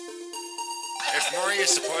If more of you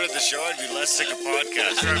supported the show, I'd be less sick of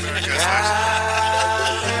podcasts. The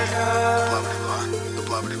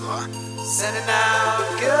blah blah. Sending out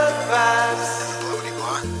good vibes. The blah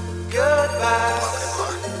blah. Good vibes.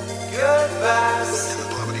 Good vibes. The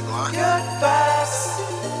blah blah. Good vibes.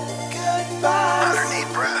 Good vibes.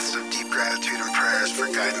 108 breaths of deep gratitude and prayers for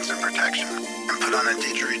guidance and protection. And put on a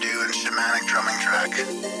didgeridoo and shamanic drumming track.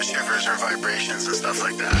 Shivers or vibrations and stuff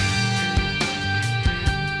like that.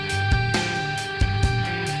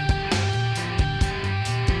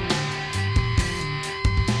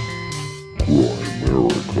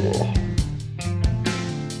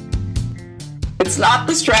 It's not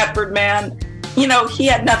the Stratford man. You know, he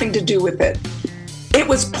had nothing to do with it. It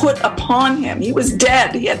was put upon him. He was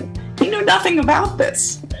dead. He knew nothing about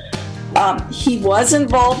this. He was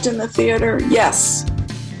involved in the theater, yes,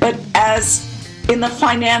 but as in the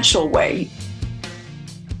financial way.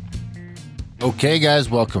 Okay, guys,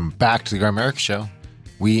 welcome back to the Grimerica Show.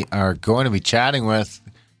 We are going to be chatting with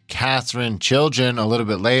Katherine Chiljan a little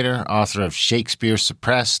bit later, author of Shakespeare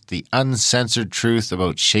Suppressed, the Uncensored Truth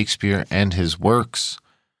about Shakespeare and his works.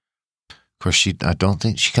 Of course, I don't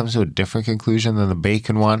think she comes to a different conclusion than the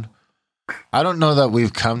Bacon one. I don't know that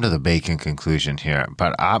we've come to the Bacon conclusion here,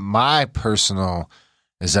 but my personal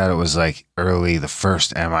is that it was like early, the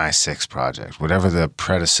first MI6 project, whatever the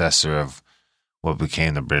predecessor of what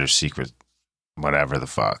became the British Secret, whatever the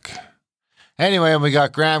fuck. Anyway, we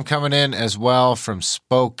got Graham coming in as well from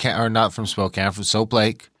Spokane, or not from Spokane, from Soap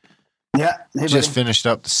Lake. Yeah. Hey, just finished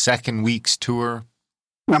up the second week's tour.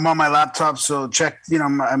 I'm on my laptop, so check,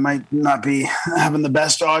 I might not be having the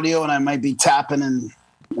best audio and I might be tapping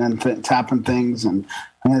and tapping things. And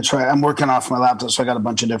I'm working off my laptop, so I got a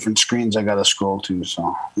bunch of different screens I got to scroll to,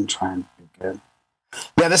 so I'm trying to be good.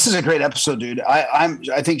 Yeah, this is a great episode, dude.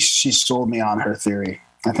 I think she sold me on her theory.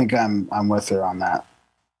 I think I'm with her on that.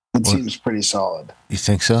 It seems pretty solid. You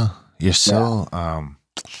think so? You're so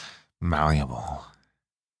malleable.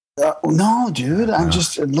 No, dude. I'm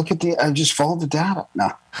just I just followed the data.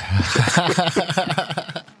 No,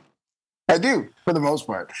 I do for the most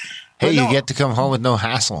part. Hey, you get to come home with no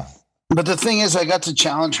hassle. But the thing is, I got to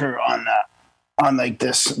challenge her on like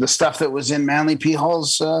the stuff that was in Manly P.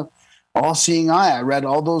 Hall's all-seeing eye. I read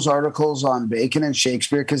all those articles on Bacon and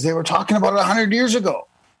Shakespeare because they were talking about it 100 years ago.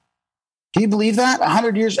 Can you believe that?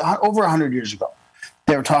 Over 100 years ago,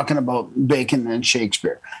 they were talking about Bacon and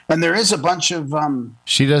Shakespeare. And there is a bunch of...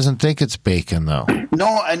 she doesn't think it's Bacon, though.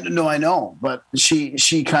 No, I know. But she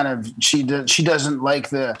doesn't like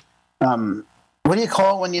the... what do you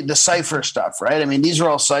call it when the cipher stuff, right? I mean, these are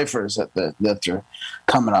all ciphers that they're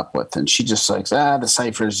coming up with. And she just likes, the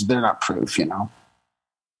ciphers, they're not proof,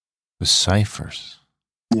 The ciphers?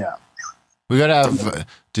 Yeah. We got to have...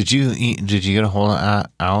 Did you get a hold of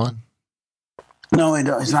Alan? No,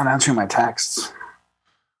 he's not answering my texts.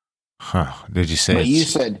 Huh. Did you say but you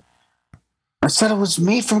said... I said it was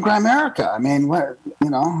me from Grimerica. I mean, what,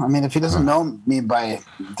 if he doesn't know me by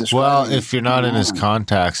this... Well, if you're not in his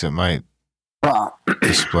contacts, it might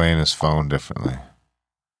display in his phone differently.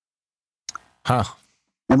 Huh.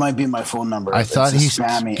 It might be my phone number. I thought he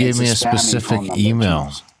gave me a specific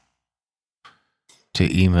email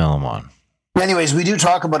to email him on. Anyways, we do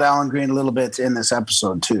talk about Alan Green a little bit in this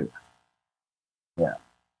episode, too.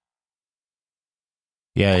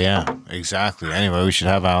 Yeah, exactly. Anyway, we should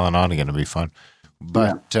have Alan on again. It'll be fun.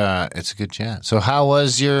 But it's a good chat. So how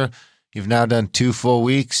was you've now done 2 full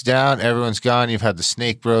weeks down. Everyone's gone. You've had the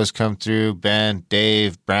Snake Bros come through. Ben,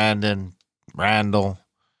 Dave, Brandon, Randall.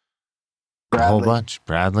 Bradley. A whole bunch.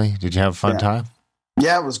 Bradley. Did you have a fun time?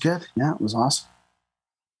 Yeah, it was good. Yeah, it was awesome.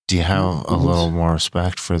 Do you have a little more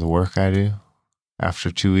respect for the work I do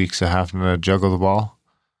after 2 weeks of having to juggle the ball?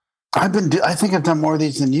 I think I've done more of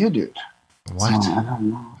these than you, dude. What? So, I don't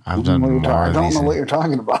know. I've done more. I don't know what you're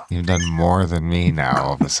talking about. You've done more than me now.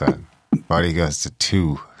 All of a sudden, Buddy goes to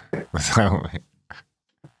 2 without me.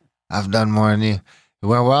 I've done more than you. It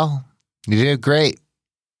went well. You did great.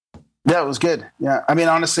 Yeah, it was good. Yeah, I mean,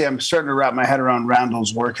 honestly, I'm starting to wrap my head around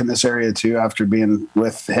Randall's work in this area too. After being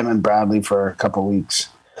with him and Bradley for a couple of weeks,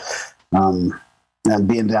 and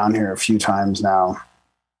being down here a few times now,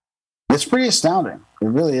 it's pretty astounding. It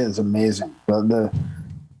really is amazing.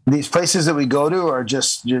 These places that we go to are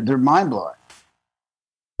they're mind-blowing.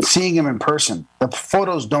 Seeing him in person, the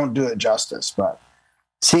photos don't do it justice, but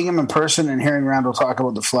seeing him in person and hearing Randall talk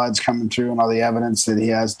about the floods coming through and all the evidence that he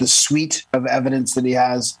has, the suite of evidence that he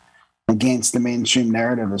has against the mainstream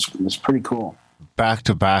narrative is pretty cool. Back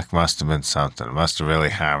to back must have been something. It must have really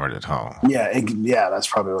hammered it home. Yeah, that's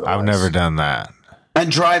probably what it was. I've never done that.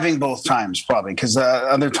 And driving both times, probably, because the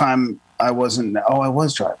other time I wasn't. Oh, I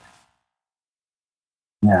was driving.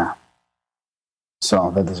 Yeah.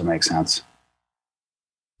 So that doesn't make sense.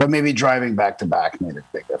 But maybe driving back to back made a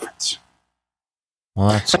big difference. Well,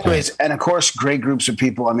 that's anyways, great. And of course, great groups of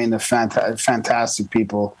people. I mean, the fantastic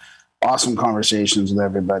people, awesome conversations with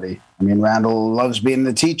everybody. I mean, Randall loves being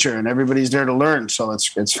the teacher, and everybody's there to learn. So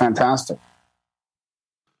it's fantastic.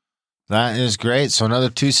 That is great. So another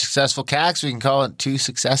 2 successful CACs. We can call it 2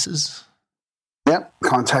 successes. Yep.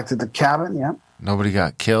 Contacted the cabin. Yep. Nobody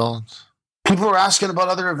got killed. People were asking about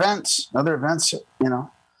other events, you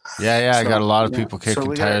know. Yeah. I So, got a lot of people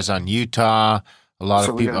kicking tires on Utah. A lot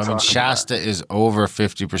of people. I mean, Shasta is over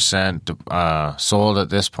 50% sold at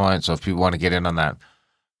this point. So if people want to get in on that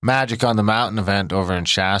Magic on the Mountain event over in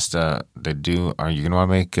Shasta, they do. Are you going to want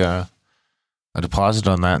to make a deposit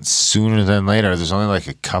on that sooner than later? There's only like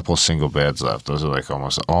a couple single beds left. Those are like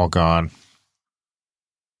almost all gone.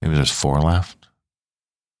 Maybe there's 4 left.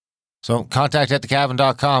 So contact at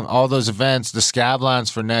thecabin.com. All those events, the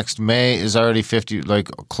Scablands for next May is already 50, like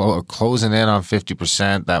closing in on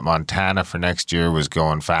 50%. That Montana for next year was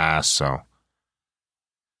going fast. So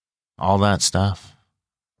all that stuff.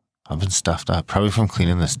 I've been stuffed up, probably from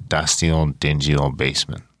cleaning this dusty old, dingy old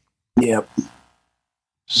basement. Yep.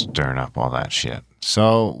 Stirring up all that shit.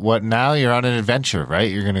 So what now? You're on an adventure, right?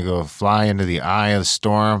 You're going to go fly into the eye of the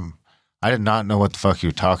storm. I did not know what the fuck you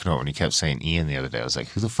were talking about when you kept saying Ian the other day. I was like,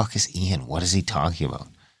 who the fuck is Ian? What is he talking about?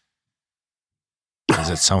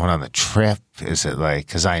 Is it someone on the trip? Is it like,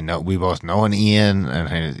 because I know, we both know an Ian,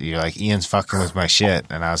 and you're like, Ian's fucking with my shit.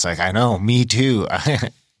 And I was like, I know, me too.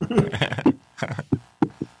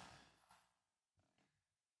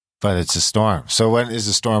 But it's a storm. So when is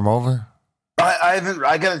the storm over?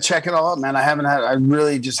 I got to check it all out, man. I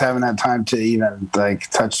really just haven't had time to even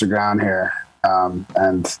like touch the ground here.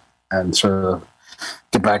 And sort of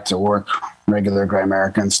get back to work, regular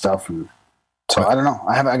Grimerica stuff. And so I don't know.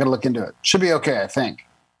 I got to look into it. Should be okay, I think.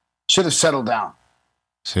 Should have settled down.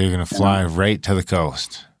 So you're going to fly right to the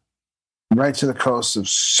coast? Right to the coast of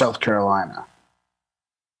South Carolina.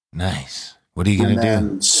 Nice. What are you going to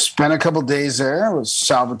do? Spend a couple days there with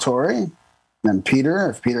Salvatore and Peter,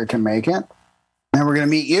 if Peter can make it. Then we're going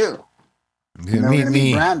to meet you. You're going to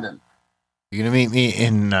meet Brandon. You're going to meet me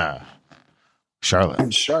in Charlotte. In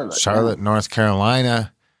Charlotte. Charlotte, yeah. North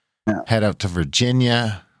Carolina. Yeah. Head up to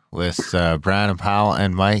Virginia with Brian and Powell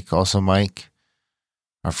and Mike. Also Mike,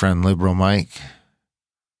 our friend Liberal Mike.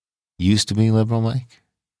 Used to be Liberal Mike.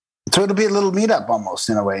 So it'll be a little meetup almost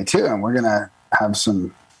in a way too. And we're going to have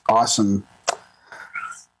some awesome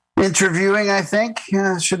interviewing, I think.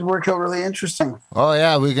 Yeah, it should work out really interesting. Oh,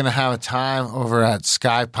 yeah. We're going to have a time over at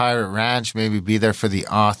Sky Pirate Ranch. Maybe be there for the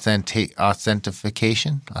authentication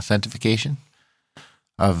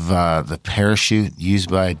of the parachute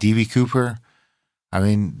used by D.B. Cooper. I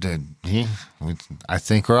mean, I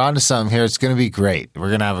think we're on to something here. It's going to be great. We're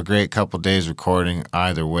going to have a great couple days recording.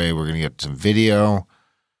 Either way, we're going to get some video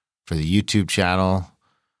for the YouTube channel.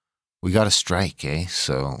 We got a strike, eh?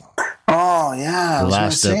 So... Oh, yeah. The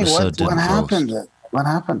last episode didn't what happened? post. What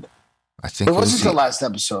happened? I think it wasn't the last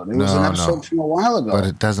episode. It was an episode from a while ago. But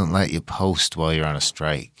it doesn't let you post while you're on a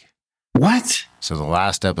strike. What? So the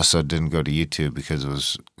last episode didn't go to YouTube because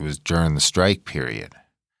it was during the strike period.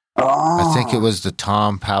 Oh. I think it was the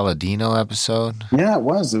Tom Palladino episode. Yeah, it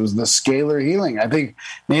was. It was the scalar healing. I think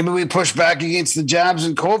maybe we push back against the jabs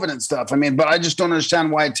and COVID and stuff. I mean, but I just don't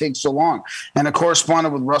understand why it takes so long. And I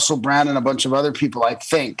corresponded with Russell Brand and a bunch of other people, I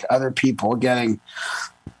think, other people getting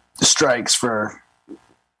strikes for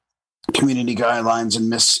community guidelines and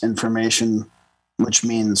misinformation, which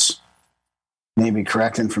means maybe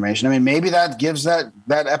correct information. I mean, maybe that gives that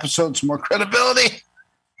episode some more credibility.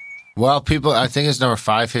 Well, people, I think it's number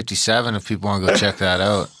 557 if people want to go check that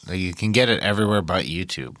out. You can get it everywhere but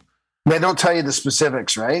YouTube. They don't tell you the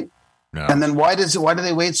specifics, right? No. And then why do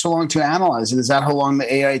they wait so long to analyze it? Is that how long the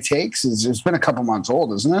AI takes? It's been a couple months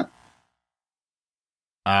old, isn't it?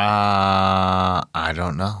 I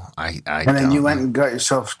don't know. And then you went and got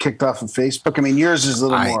yourself kicked off of Facebook. I mean, yours is a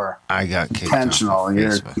little more I got kicked intentional. off of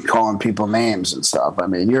You're Facebook. calling people names and stuff. I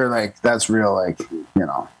mean, you're like, that's real, like,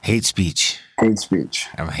 hate speech. Hate speech.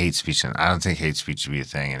 I'm hate speech, and I don't think hate speech should be a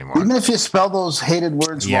thing anymore. Even if you spell those hated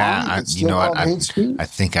words wrong, it's still called hate speech. I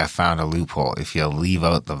think I found a loophole. If you leave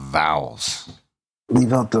out the vowels.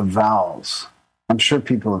 Leave out the vowels. I'm sure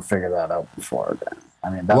people have figured that out before then.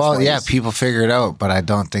 I mean, that's people figure it out, but I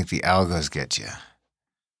don't think the algos get you.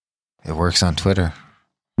 It works on Twitter.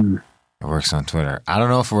 It works on Twitter. I don't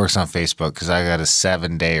know if it works on Facebook because I got a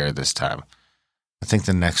 7-dayer this time. I think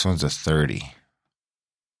the next one's a 30.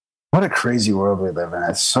 What a crazy world we live in.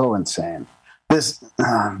 It's so insane.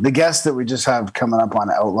 The guest that we just have coming up on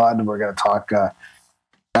Outlawed, we're going to talk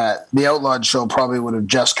The Outlawed Show probably would have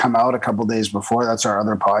just come out a couple days before. That's our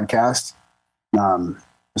other podcast.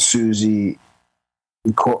 Susie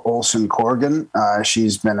Olson Corrigan.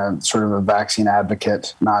 She's been a sort of a vaccine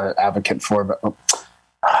advocate, not an advocate for, but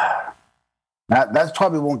that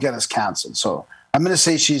probably won't get us canceled. So I'm going to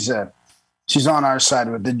say she's on our side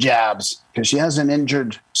with the jabs because she has an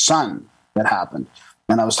injured son that happened.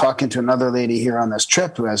 And I was talking to another lady here on this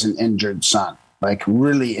trip who has an injured son, like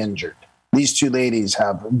really injured. These two ladies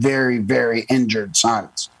have very, very injured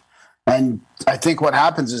sons. And I think what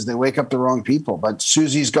happens is they wake up the wrong people. But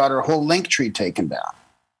Susie's got her whole link tree taken down.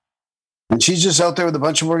 And she's just out there with a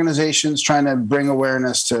bunch of organizations trying to bring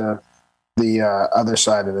awareness to the other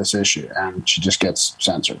side of this issue. And she just gets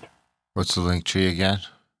censored. What's the link tree again?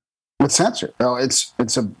 It's censored. Oh, it's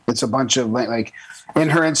a bunch of like in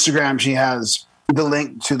her Instagram, she has the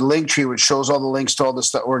link to the link tree, which shows all the links to all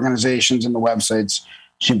the organizations and the websites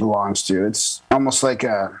she belongs to. It's almost like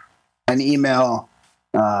an email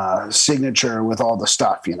signature with all the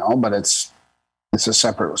stuff, but it's a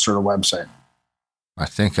separate sort of website. I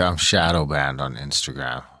think I'm shadow banned on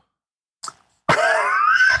Instagram.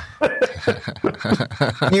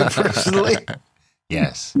 You personally?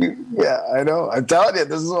 Yes. Yeah, I know. I'm telling you,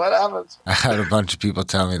 this is what happens. I had a bunch of people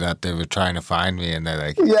tell me that they were trying to find me, and they're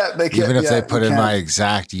like, yeah, they can't, even if they put in can't. my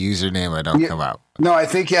exact username, I don't come out. No, I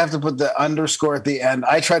think you have to put the underscore at the end.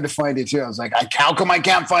 I tried to find it too. I was like, how come I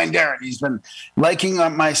can't find Darren? He's been liking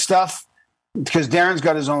my stuff because Darren's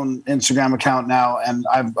got his own Instagram account now, and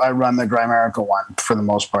I run the Grimerica one for the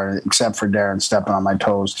most part, except for Darren stepping on my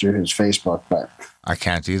toes through his Facebook. But I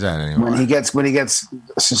can't do that anymore. When he gets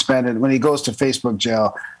suspended, when he goes to Facebook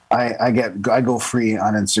jail, I go free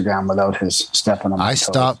on Instagram without his stepping on my toes.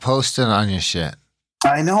 I stopped posting on your shit.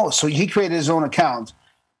 I know. So he created his own account.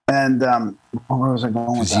 And where was I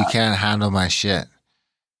going with that? Because you can't handle my shit.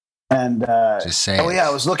 And just say. Oh yeah,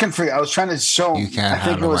 I was looking for you. I was trying to show. You can't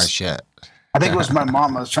handle my shit. I think it was my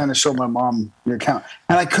mom. I was trying to show my mom your account,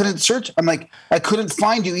 and I couldn't search. I'm like, I couldn't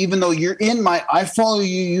find you, even though you're in my. I follow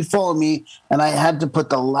you. You follow me, and I had to put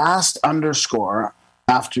the last underscore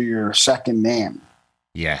after your second name.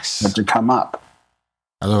 Yes. To come up.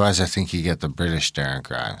 Otherwise, I think you get the British Darren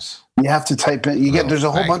Grimes. You have to type in. There's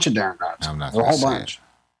a whole bunch of Darren Grimes. I'm not. There's a whole bunch.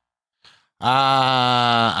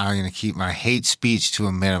 I'm going to keep my hate speech to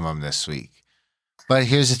a minimum this week. But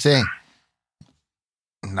here's the thing.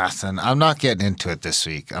 Nothing. I'm not getting into it this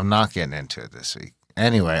week.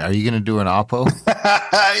 Anyway, are you going to do an oppo?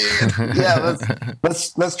 Yeah,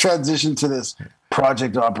 let's transition to this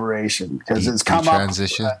project operation because it's come up.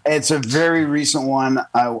 It's a very recent one.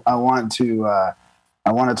 I want to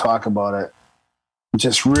talk about it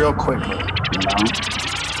just real quickly.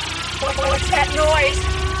 What's that noise?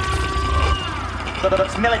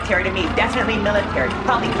 Looks military to me. Definitely military.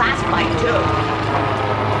 Probably classified too.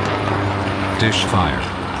 Dishfire,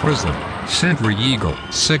 Prism, Sentry Eagle,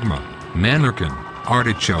 Sigma, Mannequin,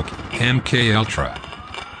 Artichoke, MK Ultra.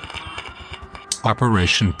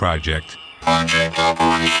 Operation Project.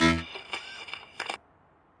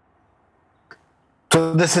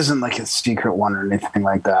 So this isn't like a secret one or anything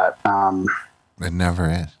like that. It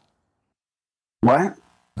never is. What?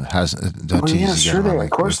 It has. Don't you yeah, sure they.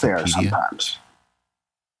 Like of course they are Wikipedia? sometimes.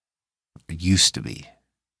 It used to be.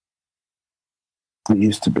 It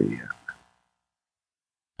used to be. Yeah.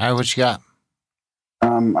 All right, what you got?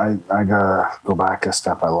 I gotta go back a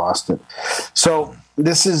step. I lost it. So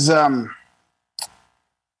this is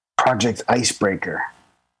Project Icebreaker.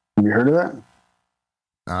 Have you heard of that?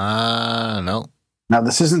 No. Now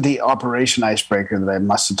this isn't the Operation Icebreaker that I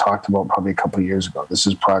must have talked about probably a couple of years ago. This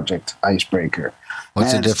is Project Icebreaker.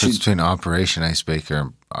 What's the difference between Operation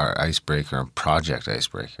Icebreaker and Project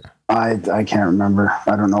Icebreaker? I can't remember.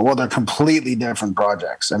 I don't know. Well, they're completely different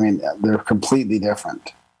projects. I mean, they're completely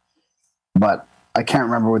different. But I can't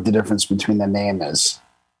remember what the difference between the name is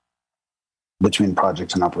between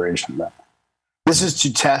project and operation. But this is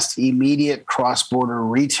to test immediate cross-border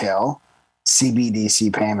retail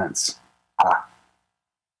CBDC payments.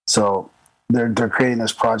 So they're creating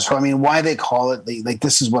this project. So I mean, why they call it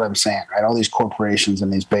this is what I'm saying, right? All these corporations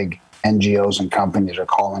and these big NGOs and companies are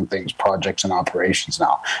calling things projects and operations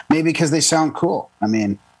now. Maybe because they sound cool. I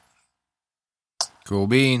mean, cool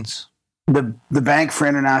beans. The Bank for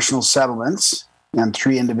International Settlements and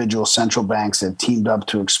 3 individual central banks have teamed up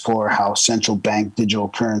to explore how central bank digital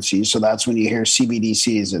currencies, so that's when you hear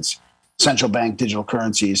CBDCs, it's central bank digital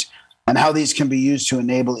currencies, and how these can be used to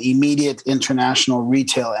enable immediate international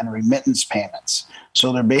retail and remittance payments.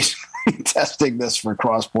 So they're basically testing this for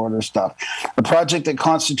cross-border stuff. A project that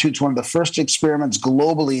constitutes one of the first experiments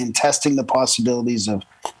globally in testing the possibilities of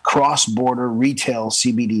cross-border retail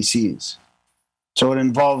CBDCs. So it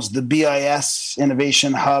involves the BIS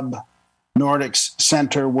Innovation Hub Nordics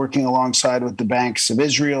Center working alongside with the banks of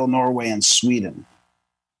Israel, Norway, and Sweden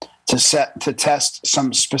to test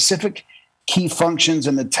some specific key functions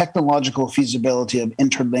and the technological feasibility of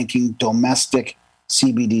interlinking domestic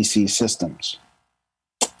CBDC systems.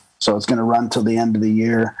 So it's going to run till the end of the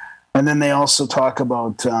year. And then they also talk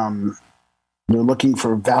about they're looking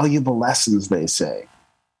for valuable lessons, they say.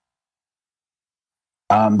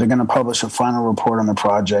 They're going to publish a final report on the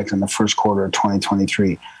project in the first quarter of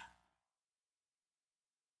 2023.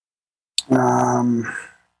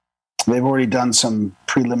 They've already done some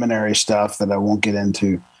preliminary stuff that I won't get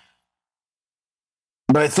into.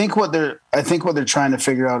 But I think what they're trying to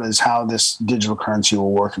figure out is how this digital currency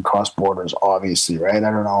will work across borders, obviously, right?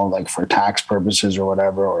 I don't know, like for tax purposes or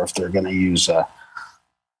whatever, or if they're going to use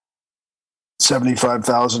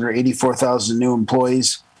 75,000 or 84,000 new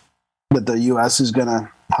employees that the U.S. is going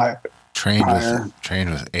to hire. Trained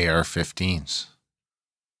with AR-15s.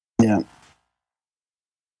 Yeah.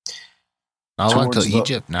 I'll look to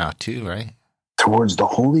Egypt now too, right? Towards the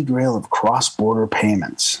holy grail of cross-border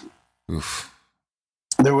payments. Oof.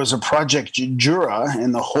 There was a Project Jura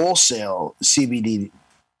in the wholesale CBDC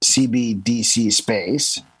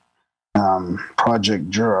space. Project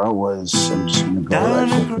Jura was... I'm just going to go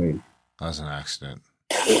right quickly. That was an accident.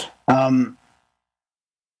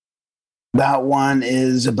 That one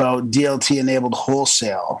is about DLT-enabled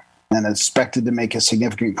wholesale and expected to make a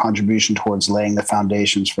significant contribution towards laying the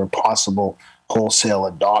foundations for possible wholesale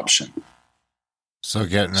adoption. So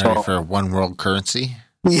getting ready for a one world currency?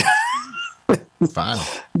 Yeah. Fine.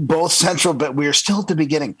 But we are still at the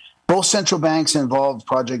beginning. Both central banks involved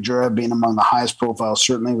Project Jura being among the highest profile,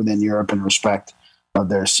 certainly within Europe, in respect of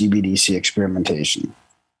their CBDC experimentation.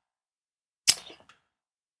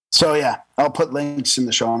 So yeah, I'll put links in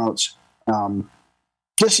the show notes.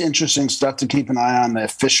 Just interesting stuff to keep an eye on.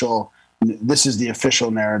 This is the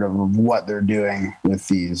official narrative of what they're doing with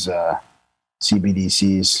these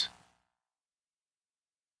CBDCs.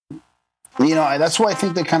 You know, that's why I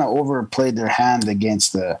think they kind of overplayed their hand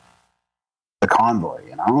against the convoy,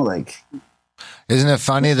 you know? Like, isn't it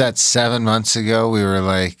funny that 7 months ago we were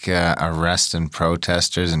like arresting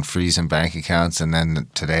protesters and freezing bank accounts, and then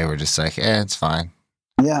today we're just like, it's fine.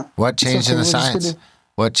 Yeah. What changed in the science?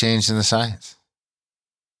 What changed in the science?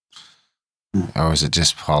 Or is it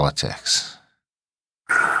just politics?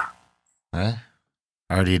 Huh?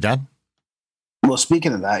 Are you done? Well,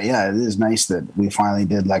 speaking of that, yeah, it is nice that we finally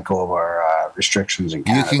did let go of our restrictions in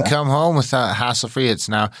Canada. You can come home without hassle-free. It's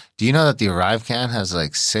now. Do you know that the ArriveCan has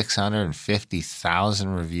like 650,000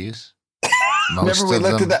 reviews? Most of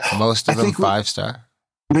them 5-star.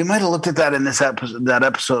 We might have looked at that in that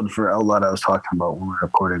episode for Outlaw I was talking about when we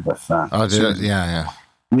recorded with. Yeah.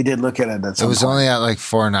 We did look at it. It was only at like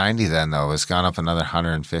 490 then, though. It's gone up another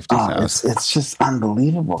 150,000. It's just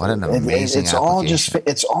unbelievable. What an amazing application.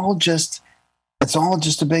 It's all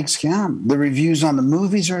just a big scam. The reviews on the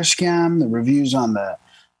movies are a scam. The reviews on the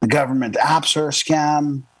government apps are a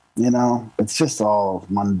scam. You know, it's just all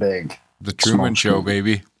one big. The Truman Show,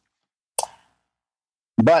 baby.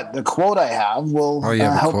 But the quote I have will help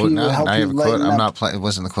you. Now you have a quote. I'm not playing. It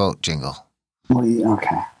wasn't the quote jingle. Well,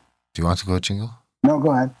 okay. Do you want the quote jingle? No,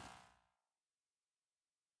 go ahead.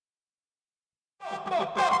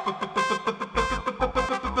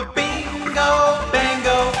 Bingo,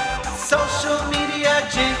 bango, social media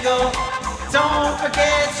jingle. Don't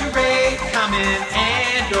forget to rate, comment,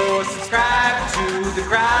 and or subscribe to the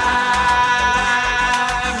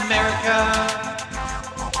America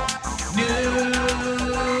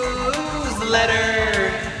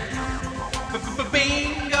newsletter.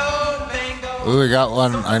 Bingo, bango. Ooh, we got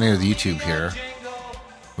one on your YouTube here.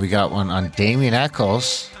 We got one on Damien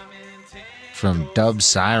Eccles from Dub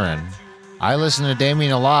Siren. I listen to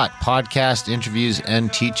Damien a lot. Podcast, interviews,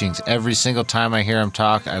 and teachings. Every single time I hear him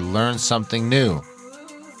talk, I learn something new.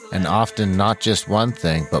 And often not just one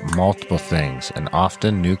thing, but multiple things. And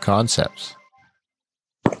often new concepts.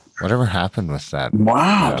 Whatever happened with that,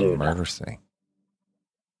 dude. murder thing?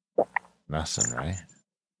 Nothing, right?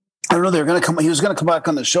 I don't know. He was going to come back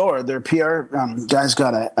on the show, or their PR guys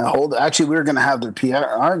got a hold. Actually, we were going to have their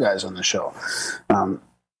PR guys on the show.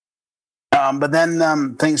 But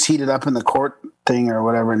then things heated up in the court thing or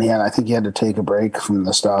whatever, and I think he had to take a break from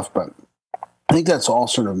the stuff. But I think that's all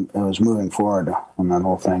sort of it was moving forward on that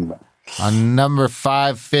whole thing. But on number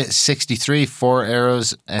 563, 4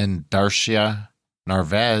 Arrows and Darcia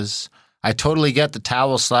Narvez. I totally get the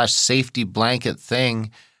towel/safety blanket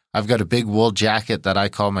thing. I've got a big wool jacket that I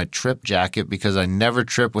call my trip jacket because I never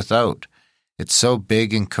trip without. It's so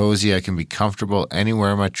big and cozy I can be comfortable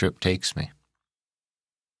anywhere my trip takes me.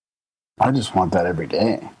 I just want that every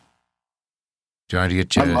day. Do you want to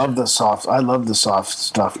get you? I love the soft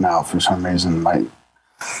stuff now for some reason. Do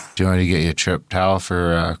you want to get you a trip towel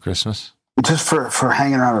for Christmas? Just for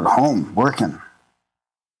hanging around at home, working.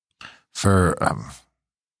 You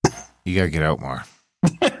gotta get out more.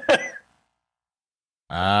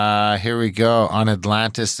 Here we go. On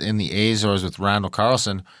Atlantis in the Azores with Randall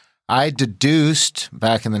Carlson. I deduced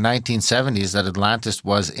back in the 1970s that Atlantis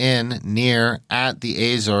was near, at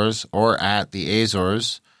the Azores, or at the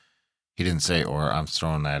Azores. He didn't say or, I'm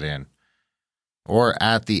throwing that in. Or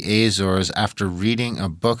at the Azores after reading a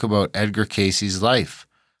book about Edgar Cayce's life.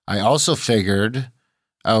 I also figured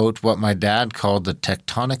out what my dad called the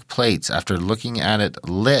tectonic plates after looking at it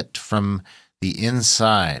lit from the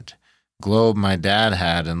inside globe my dad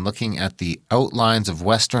had and looking at the outlines of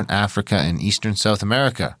Western Africa and Eastern South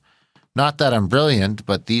America. Not that I'm brilliant,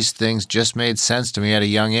 but these things just made sense to me at a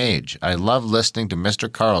young age. I love listening to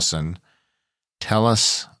Mr. Carlson tell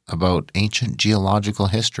us about ancient geological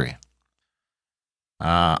history.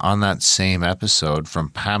 On that same episode from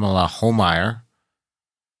Pamela Homeyer,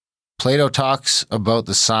 Plato talks about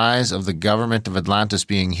the size of the government of Atlantis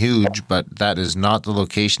being huge, but that is not the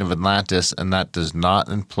location of Atlantis, and that does not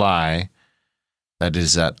imply that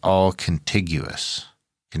is at all contiguous.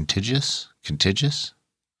 Contiguous? Contiguous?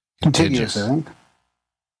 Contiguous, I think.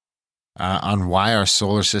 On why our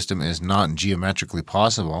solar system is not geometrically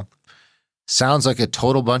possible. Sounds like a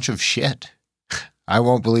total bunch of shit. I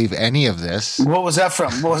won't believe any of this. What was that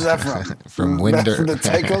from? From Winder. From the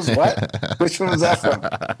Tychos? What? Which one was that from?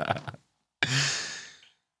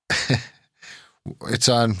 It's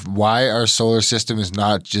on why our solar system is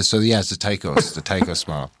not just... So, yeah, it's the Tychos. The Tychos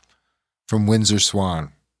model. From Windsor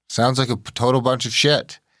Swan. Sounds like a total bunch of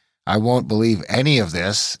shit. I won't believe any of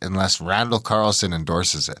this unless Randall Carlson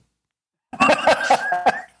endorses it.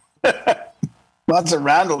 Lots of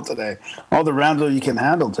Randall today. All the Randall you can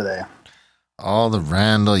handle today. All the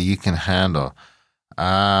Randall you can handle.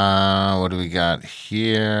 What do we got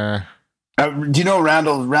here? Do you know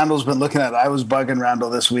Randall's been looking at it? I was bugging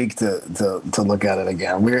Randall this week to look at it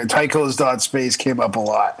again. Tychos.space came up a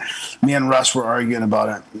lot. Me and Russ were arguing about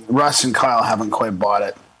it. Russ and Kyle haven't quite bought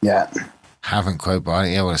it yet. Haven't quite bought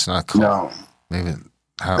it? Yeah, well, it's not cool. No. Maybe.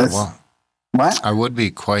 What? I would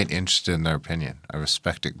be quite interested in their opinion. I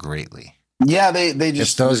respect it greatly. Yeah, they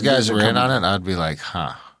just... If those guys were in on it, I'd be like,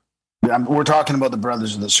 huh. We're talking about the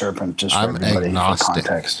Brothers of the Serpent, just for everybody agnostic. For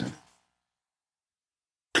context.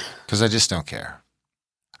 Because I just don't care.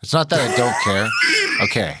 It's not that I don't care.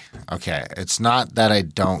 Okay. It's not that I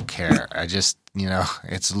don't care. I just,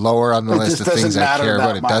 it's lower on the list of things I care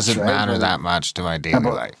about. It doesn't matter that much to my daily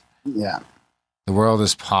life. Yeah. The world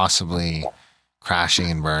is possibly crashing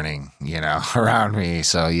and burning, around me.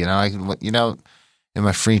 So, in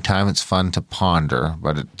my free time, it's fun to ponder,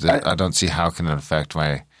 but I don't see how can it affect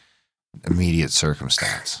my immediate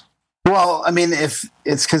circumstance. Well, I mean, if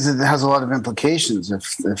it's because it has a lot of implications.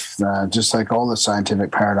 If just like all the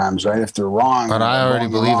scientific paradigms, right? If they're wrong, but I already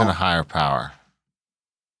believe in a higher power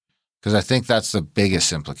because I think that's the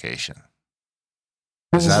biggest implication.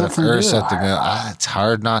 Is that if Earth's at the middle? It's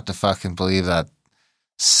hard not to fucking believe that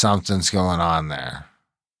something's going on there.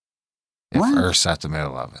 If Earth's at the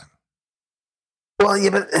middle of it. Well, yeah,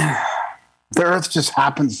 but the Earth just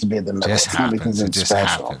happens to be at the middle. Just happens. It just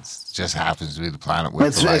happens. It just happens to be the planet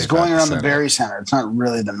with the life. It's going around the very center. It's not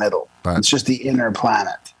really the middle. But it's just the inner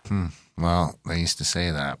planet. Well, they used to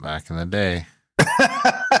say that back in the day.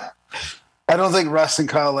 I don't think Russ and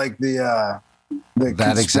Kyle like that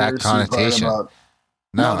exact connotation.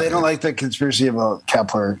 No, they don't like the conspiracy about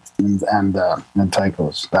Kepler and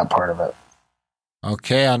Tychos, that part of it.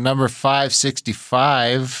 Okay, on number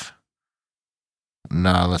 565.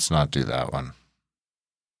 No, let's not do that one.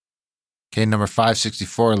 Okay, number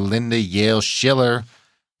 564, Linda Yale Schiller,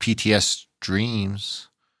 PTS Dreams.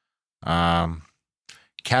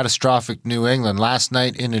 Catastrophic New England. Last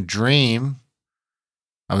night in a dream,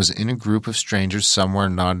 I was in a group of strangers somewhere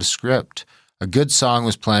nondescript. A good song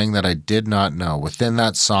was playing that I did not know. Within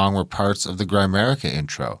that song were parts of the Grimerica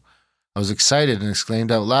intro. I was excited and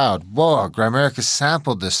exclaimed out loud, "Whoa, Grimerica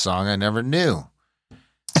sampled this song I never knew."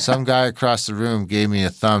 Some guy across the room gave me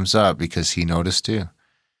a thumbs up because he noticed too.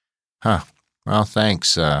 Huh. Well,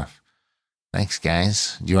 thanks. Thanks,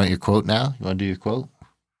 guys. Do you want your quote now? You want to do your quote?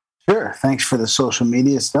 Sure. Thanks for the social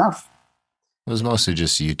media stuff. It was mostly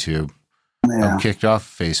just YouTube. Yeah. I'm kicked off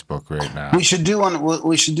Facebook right now. We should do one.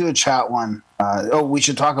 We should do a chat one. We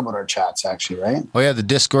should talk about our chats actually, right? Oh yeah, the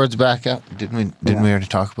Discord's back up. Didn't we already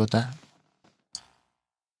talk about that?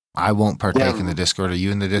 I won't partake in the Discord. Are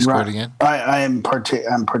you in the Discord again? I'm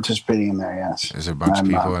participating in there, yes. Is there a bunch of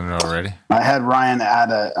people in it already? I had Ryan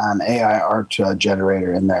add an AI art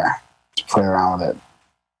generator in there to play around with it.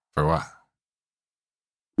 For what?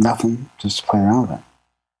 Nothing, just to play around with it.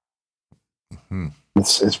 Hmm.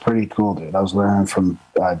 It's pretty cool, dude. I was learning from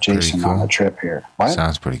Jason on the trip here. What?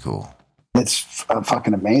 Sounds pretty cool. It's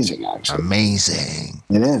fucking amazing, actually. Amazing.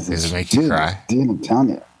 It is. Does it make you cry? Dude, I'm telling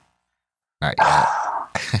you. Not yet.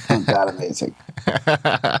 Not that amazing.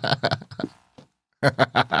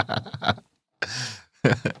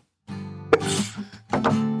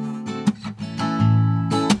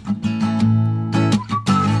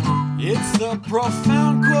 It's the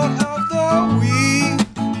profound quote of the week.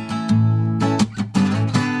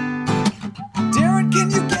 Darren, can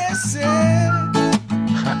you guess it?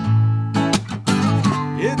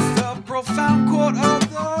 It's the profound quote of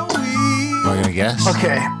the week. Am I gonna guess?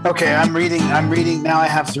 Okay. I'm reading now. I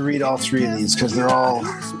have to read all three of these because they're all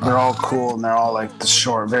cool and they're all like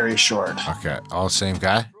very short. Okay, all same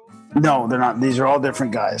guy? No, they're not. These are all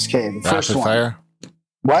different guys. Okay, the first one. Rapid fire?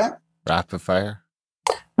 What? Rapid fire?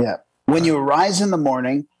 Yeah. When you arise in the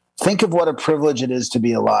morning, think of what a privilege it is to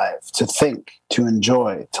be alive, to think, to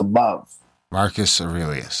enjoy, to love. Marcus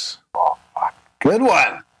Aurelius. Good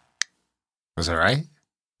one. Was that right?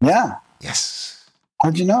 Yeah. Yes.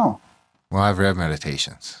 How'd you know? Well, I've read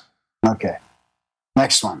Meditations. Okay.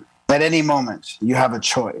 Next one. At any moment, you have a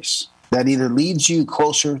choice that either leads you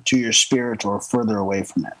closer to your spirit or further away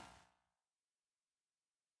from it.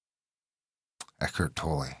 Eckhart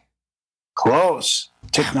Tolle. Close.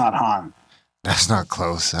 Thich Nhat Hanh. That's not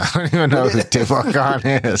close. I don't even know who Thich Nhat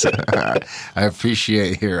Hanh is. I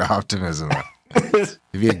appreciate your optimism. You'd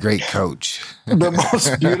be a great coach. The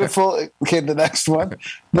most beautiful, the next one.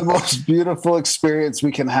 The most beautiful experience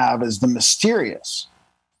we can have is the mysterious,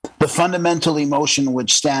 the fundamental emotion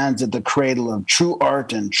which stands at the cradle of true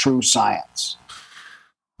art and true science.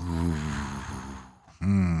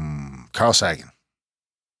 Carl Sagan.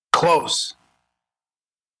 Close.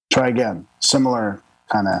 Try again. Similar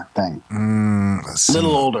kind of thing. A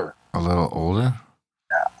little older. A little older?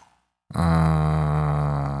 Yeah.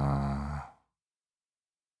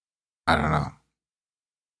 I don't know.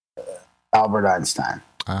 Albert Einstein.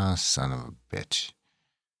 Son of a bitch.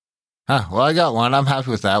 Huh, well, I got one. I'm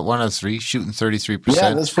happy with that. 1 out of 3, shooting 33%.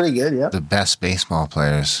 Yeah, that's pretty good, yeah. The best baseball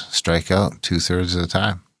players strike out 2/3 of the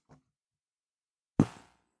time.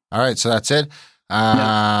 All right, so that's it.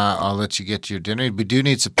 I'll let you get to your dinner. We do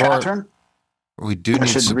need support. Catherine? We do need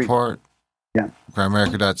support. Yeah.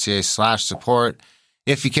 Grimerica.ca/support.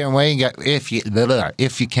 If you can, when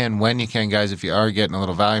you can, guys, if you are getting a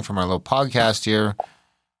little value from our little podcast here,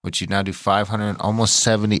 which you now do 500, almost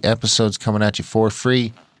 70 episodes coming at you for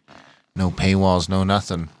free. No paywalls, no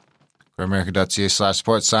nothing.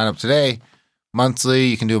 Grimerica.ca/support. Sign up today. Monthly,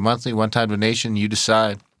 you can do a monthly, one-time donation. You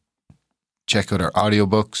decide. Check out our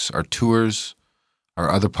audiobooks, our tours, our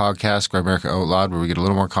other podcasts, Grimerica Outlawed, where we get a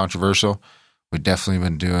little more controversial. We've definitely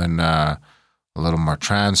been doing a little more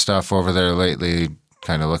trans stuff over there lately,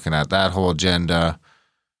 kind of looking at that whole agenda.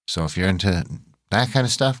 So if you're into that kind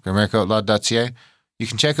of stuff, GrimericaOutlawed.ca. You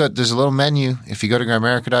can check out, there's a little menu. If you go to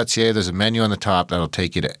Grimerica.ca, there's a menu on the top that'll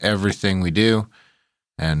take you to everything we do.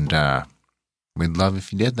 And we'd love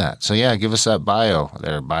if you did that. So yeah, give us that bio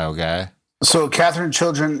there, bio guy. So Katherine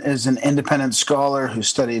Chiljan is an independent scholar who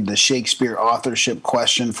studied the Shakespeare authorship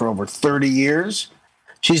question for over 30 years.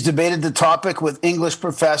 She's debated the topic with English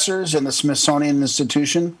professors in the Smithsonian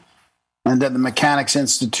Institution and at the Mechanics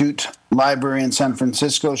Institute Library in San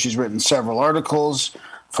Francisco. She's written several articles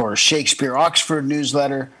for Shakespeare Oxford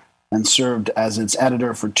newsletter and served as its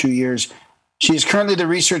editor for 2 years. She is currently the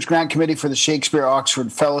research grant committee for the Shakespeare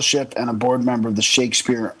Oxford Fellowship and a board member of the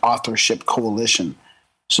Shakespeare Authorship Coalition.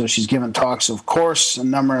 So she's given talks, of course, in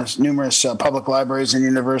numerous public libraries and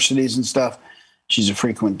universities and stuff. She's a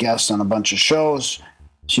frequent guest on a bunch of shows.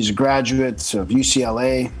 She's a graduate of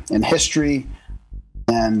UCLA in history.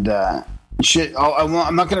 And I'm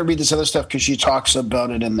not going to read this other stuff because she talks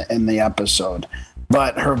about it in the episode.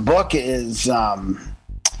 But her book is,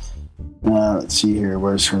 let's see here.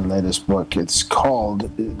 Where's her latest book? It's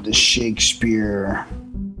called The Shakespeare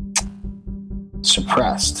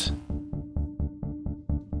Suppressed.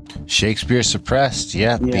 Shakespeare Suppressed,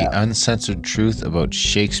 yeah. The Uncensored Truth about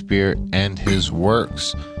Shakespeare and his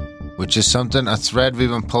works, which is a thread we've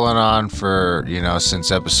been pulling on for,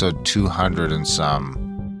 since episode 200 and some.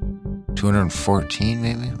 214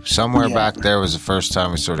 maybe? Somewhere back there was the first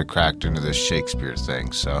time we sort of cracked into this Shakespeare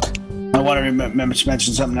thing, so. I want to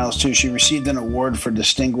mention something else, too. She received an award for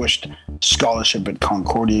distinguished scholarship at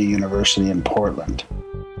Concordia University in Portland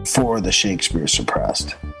for the Shakespeare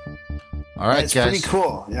Suppressed. All right, it's guys. pretty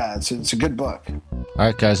cool. Yeah, it's a good book. All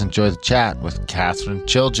right, guys, enjoy the chat with Katherine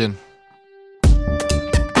Chiljan.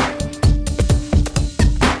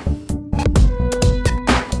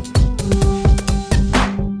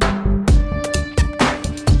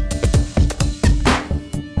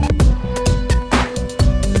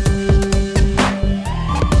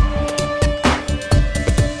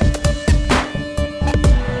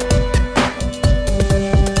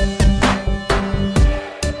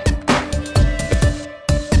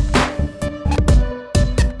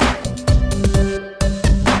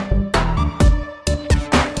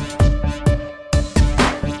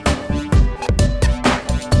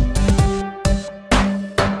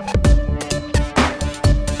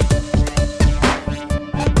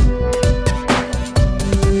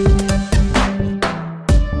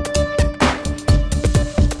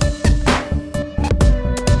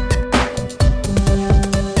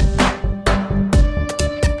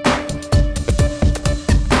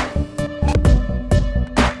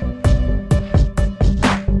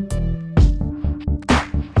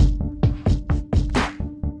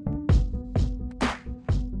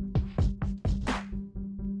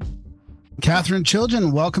 Katherine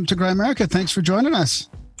Chiljan, welcome to Grimerica. Thanks for joining us.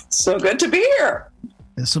 So good to be here.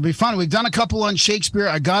 This will be fun. We've done a couple on Shakespeare.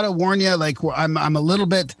 I gotta warn you, like I'm a little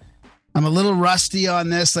rusty on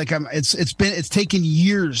this. Like it's taken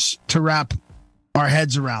years to wrap our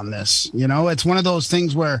heads around this. You know, it's one of those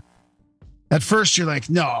things where at first you're like,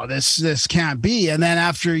 no, this can't be. And then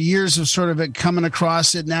after years of sort of it coming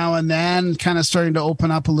across it now and then, kind of starting to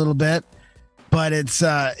open up a little bit. But it's,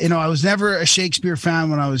 I was never a Shakespeare fan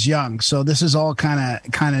when I was young. So this is all kind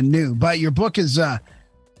of new. But your book is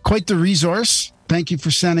quite the resource. Thank you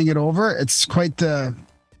for sending it over. It's quite the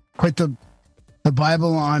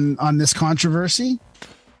Bible on this controversy.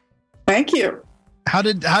 Thank you. How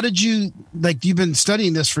did you, like, you've been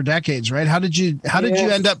studying this for decades, right? How did you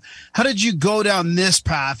go down this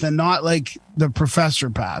path and not like the professor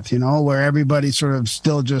path, you know, where everybody sort of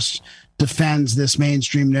still just defends this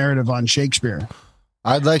mainstream narrative on Shakespeare?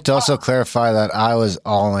 I'd like to also clarify that I was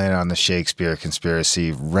all in on the Shakespeare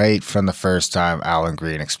conspiracy right from the first time Alan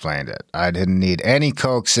Green explained it. I didn't need any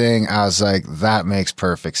coaxing. I was like, that makes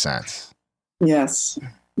perfect sense. Yes.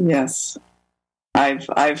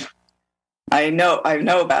 I know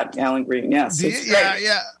about Alan Green. Yes.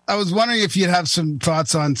 Yeah. I was wondering if you'd have some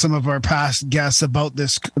thoughts on some of our past guests about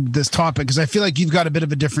this topic, because I feel like you've got a bit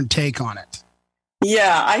of a different take on it.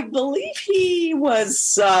 Yeah, I believe he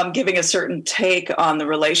was giving a certain take on the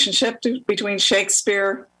relationship between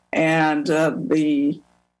Shakespeare and the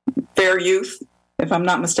fair youth, if I'm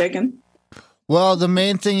not mistaken. Well, the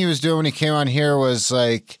main thing he was doing when he came on here was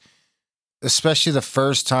like, especially the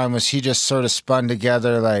first time, was he just sort of spun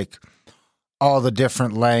together like all the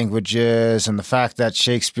different languages and the fact that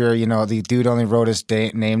Shakespeare, you know, the dude only wrote his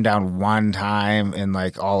name down one time in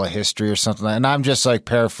like all of history or something. And I'm just like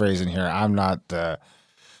paraphrasing here. I'm not the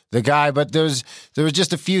guy, but there was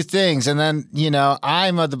just a few things. And then, you know,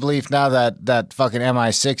 I'm of the belief now that fucking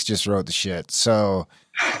MI6 just wrote the shit. So,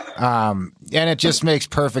 and it just makes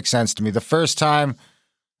perfect sense to me. The first time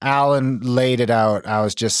Alan laid it out, I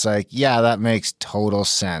was just like, yeah, that makes total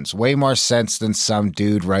sense. Way more sense than some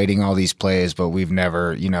dude writing all these plays, but we've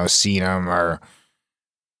never, you know, seen him or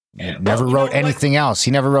never wrote anything else. He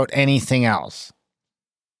never wrote anything else.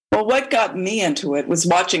 Well, what got me into it was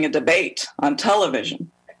watching a debate on television.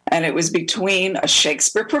 And it was between a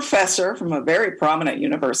Shakespeare professor from a very prominent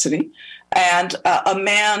university and a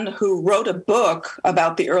man who wrote a book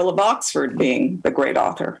about the Earl of Oxford being the great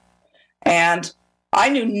author. And I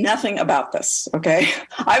knew nothing about this, okay?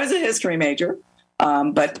 I was a history major,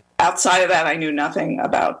 but outside of that, I knew nothing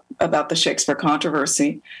about the Shakespeare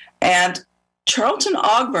controversy. And Charlton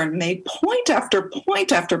Ogburn made point after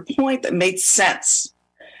point after point that made sense.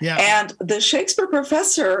 Yeah. And the Shakespeare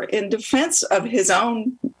professor, in defense of his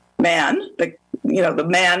own man, the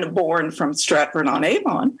man born from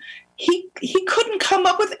Stratford-on-Avon, he couldn't come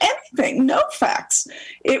up with anything, no facts.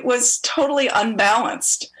 It was totally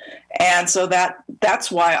unbalanced. And so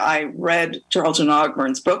that's why I read Charlton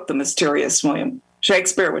Ogburn's book, The Mysterious William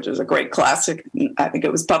Shakespeare, which is a great classic. I think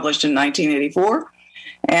it was published in 1984.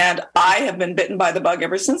 And I have been bitten by the bug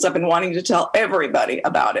ever since. I've been wanting to tell everybody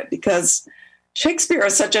about it because Shakespeare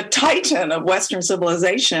is such a titan of Western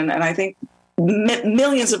civilization. And I think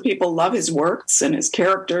millions of people love his works and his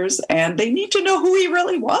characters, and they need to know who he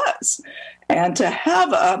really was and to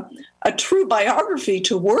have a true biography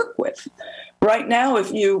to work with. Right now,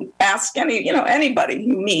 if you ask anybody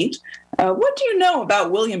you meet, what do you know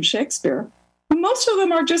about William Shakespeare? Most of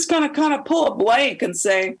them are just going to kind of pull a blank and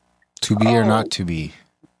say, to be or not to be.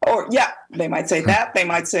 Or, yeah, they might say that. They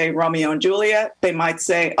might say Romeo and Juliet. They might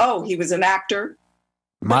say, oh, he was an actor.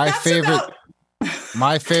 My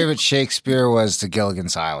favorite Shakespeare was the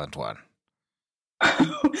Gilligan's Island one.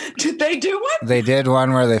 Did they do one? They did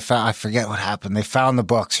one where they found, I forget what happened. They found the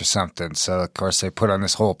books or something. So, of course, they put on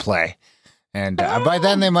this whole play. And by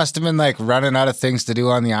then they must have been like running out of things to do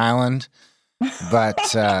on the island.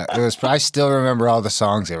 But I still remember all the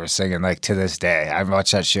songs they were singing, like to this day. I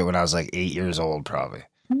watched that shit when I was like 8 years old, probably.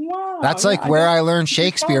 Wow. That's like where I learned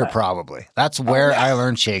Shakespeare, probably. That's where I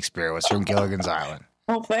learned Shakespeare, was from Gilligan's Island.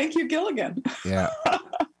 Well, thank you, Gilligan. Yeah.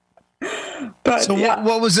 But, so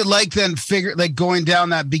what was it like then, going down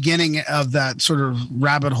that beginning of that sort of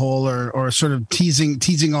rabbit hole or sort of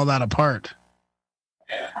teasing all that apart?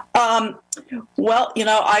 Well,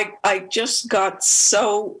 I just got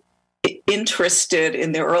so interested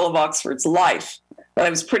in the Earl of Oxford's life that I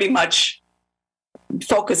was pretty much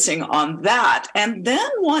focusing on that. And then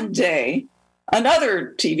one day,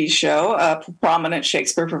 another TV show, a prominent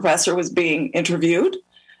Shakespeare professor was being interviewed,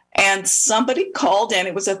 and somebody called in.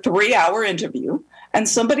 It was a 3-hour interview, and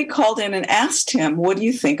somebody called in and asked him, what do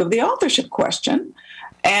you think of the authorship question?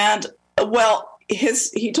 And, well,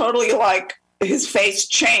 he totally, like, his face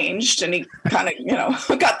changed, and he kind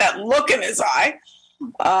of, got that look in his eye.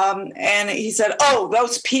 And he said, oh,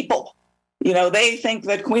 those people, they think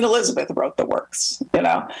that Queen Elizabeth wrote the works,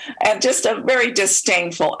 and just a very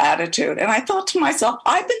disdainful attitude. And I thought to myself,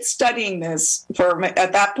 I've been studying this for,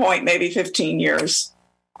 at that point, maybe 15 years.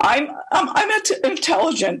 I'm an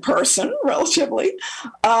intelligent person, relatively,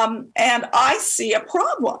 and I see a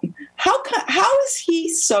problem. How is he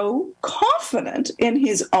so confident in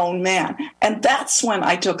his own man? And that's when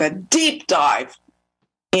I took a deep dive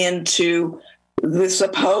into the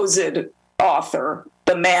supposed author,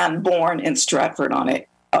 the man born in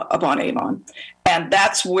Stratford-upon Avon. And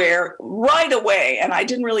that's where right away, and I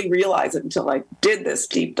didn't really realize it until I did this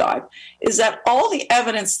deep dive, is that all the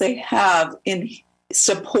evidence they have in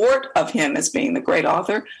support of him as being the great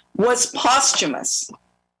author was posthumous,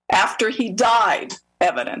 after he died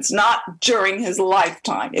evidence, not during his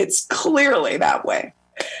lifetime. It's clearly that way.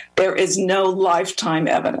 There is no lifetime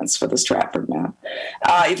evidence for the Stratford man.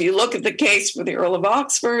 If you look at the case for the Earl of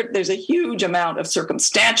Oxford, there's a huge amount of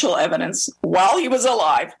circumstantial evidence while he was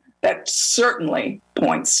alive that certainly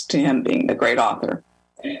points to him being the great author,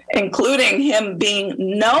 including him being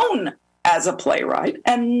known as a playwright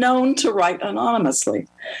and known to write anonymously.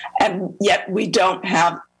 And yet we don't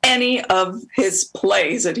have any of his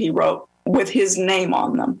plays that he wrote with his name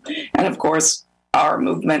on them. And of course, our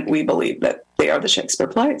movement, we believe that they are the Shakespeare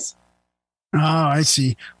plays. Oh, I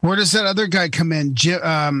see. Where does that other guy come in?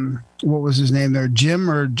 Jim, what was his name there? Jim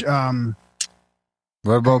or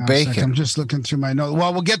what about Bacon? I'm just looking through my notes.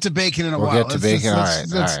 Well, we'll get to Bacon in a while. We'll get to Bacon. All right.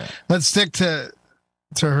 Let's stick to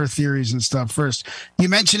her theories and stuff first. You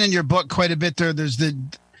mentioned in your book quite a bit there. There's the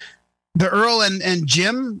Earl and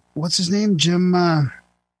Jim. What's his name? Jim or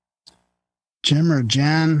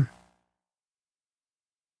Jan?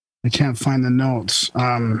 I can't find the notes.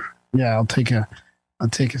 Yeah, I'll take a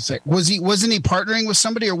sec. Wasn't he partnering with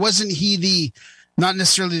somebody, or wasn't he not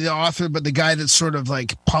necessarily the author, but the guy that sort of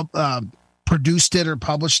like produced it or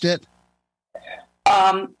published it?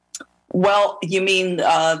 Well, you mean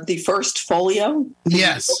the first folio?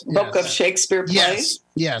 Yes. Book of Shakespeare plays?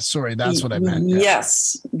 Yes. Sorry, that's what I meant. Yeah.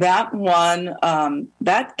 Yes, that one,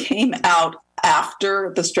 that came out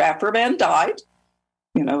after the Stratford man died,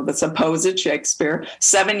 the supposed Shakespeare,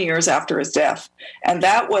 7 years after his death. And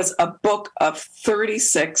that was a book of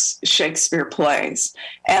 36 Shakespeare plays.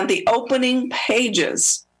 And the opening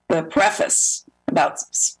pages, the preface, about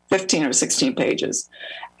 15 or 16 pages.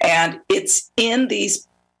 And it's in these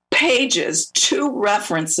pages 2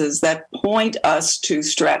 references that point us to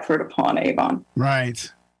Stratford-upon Avon.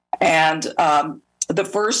 Right. And the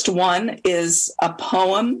first one is a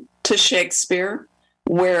poem to Shakespeare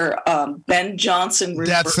where Ben Jonson...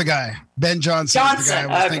 That's the guy. Ben Jonson. Is the guy I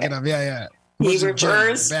was thinking of. Yeah. He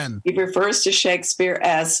refers to Shakespeare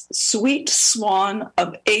as Sweet Swan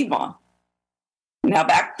of Avon. Now,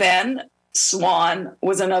 back then, swan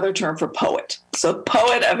was another term for poet. So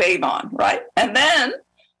poet of Avon, right? And then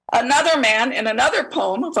another man in another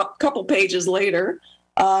poem, a couple pages later,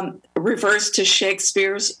 refers to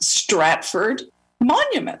Shakespeare's Stratford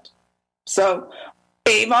monument. So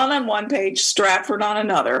Avon on one page, Stratford on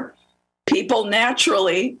another. People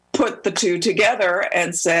naturally put the two together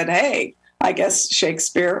and said, hey, I guess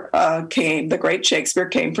the great Shakespeare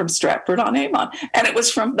came from Stratford-on-Avon. And it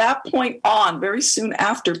was from that point on, very soon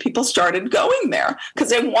after, people started going there because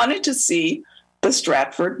they wanted to see the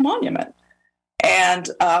Stratford monument. And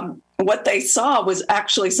what they saw was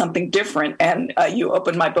actually something different. And you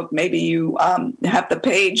open my book, maybe you have the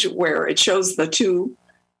page where it shows the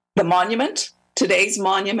monument, today's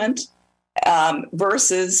monument,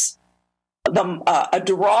 versus a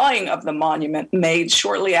drawing of the monument made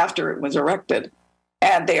shortly after it was erected.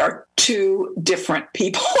 And they are two different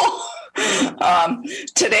people.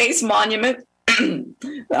 Today's monument,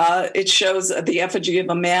 it shows the effigy of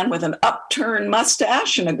a man with an upturned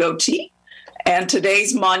mustache and a goatee. And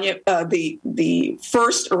today's monument, the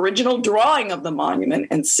first original drawing of the monument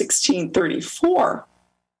in 1634,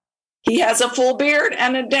 he has a full beard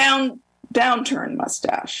and a downturned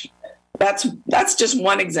mustache. That's just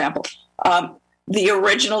one example. The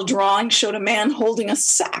original drawing showed a man holding a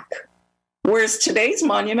sack, whereas today's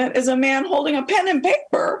monument is a man holding a pen and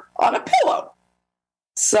paper on a pillow.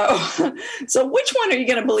 So which one are you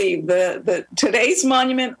going to believe, the today's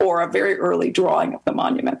monument or a very early drawing of the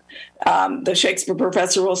monument? The Shakespeare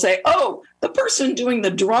professor will say, "Oh, the person doing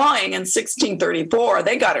the drawing in 1634,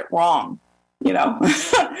 they got it wrong."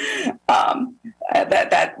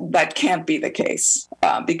 That can't be the case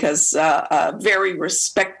because a very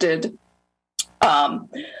respected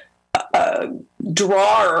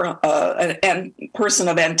drawer and person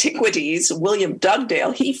of antiquities, William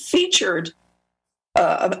Dugdale, he featured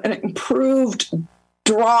an improved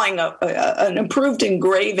drawing, an improved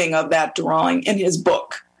engraving of that drawing in his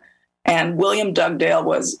book. And William Dugdale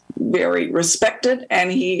was very respected,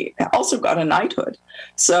 and he also got a knighthood.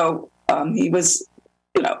 So he was,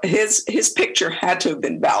 his picture had to have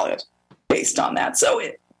been valid based on that.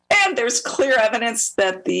 And there's clear evidence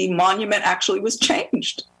that the monument actually was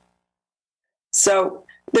changed. So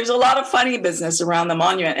there's a lot of funny business around the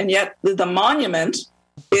monument, and yet the monument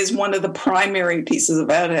is one of the primary pieces of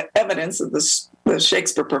evidence that the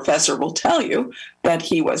Shakespeare professor will tell you that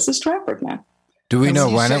he was the Stratford man. Do we know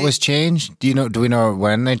when it was changed? Do we know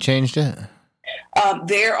when they changed it?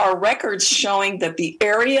 There are records showing that the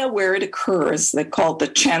area where it occurs, they call it the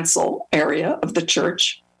chancel area of the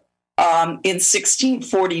church, in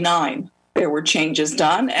 1649, there were changes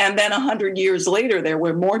done. And then 100 years later, there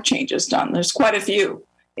were more changes done. There's quite a few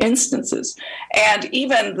instances. And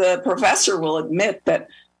even the professor will admit that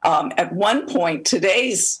at one point,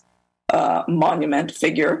 today's monument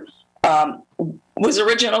figure was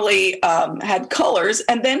originally had colors,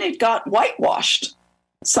 and then it got whitewashed.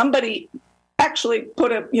 Somebody actually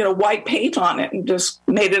put a white paint on it and just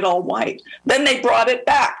made it all white. Then they brought it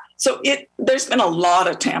back. So there's been a lot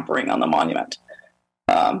of tampering on the monument.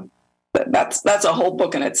 That's a whole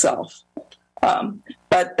book in itself.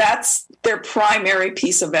 But that's their primary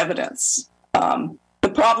piece of evidence. The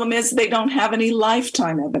problem is they don't have any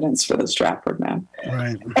lifetime evidence for the Stratford man.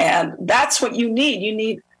 Right. And that's what you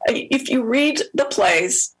need. If you read the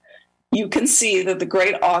plays, you can see that the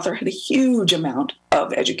great author had a huge amount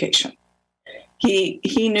of education.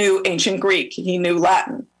 He knew ancient Greek, he knew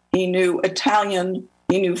Latin, he knew Italian,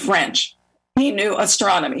 he knew French, he knew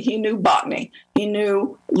astronomy, he knew botany, he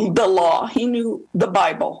knew the law, he knew the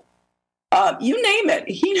Bible. You name it,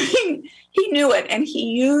 he knew it, and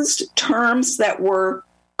he used terms that were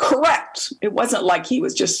correct. It wasn't like he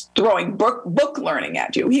was just throwing book learning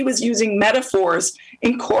at you. He was using metaphors,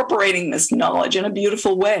 incorporating this knowledge in a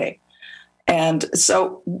beautiful way. And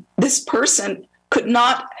so this person could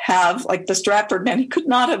not have, like the Stratford man, he could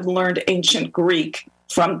not have learned ancient Greek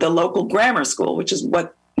from the local grammar school, which is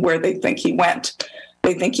where they think he went.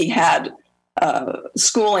 They think he had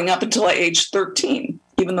schooling up until age 13,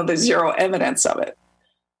 even though there's zero evidence of it.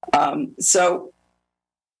 So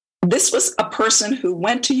this was a person who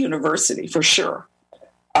went to university for sure.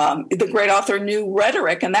 The great author knew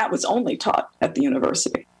rhetoric, and that was only taught at the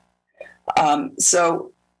university.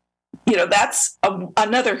 So that's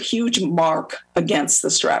another huge mark against the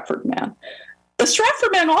Stratford man. The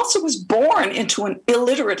Stratford man also was born into an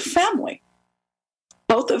illiterate family.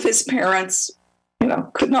 Both of his parents,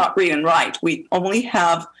 could not read and write. We only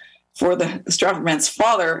have, for the Stratford man's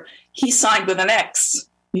father, he signed with an X.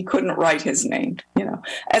 He couldn't write his name,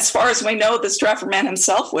 As far as we know, the Stratford man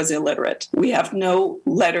himself was illiterate. We have no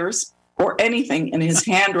letters or anything in his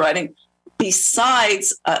handwriting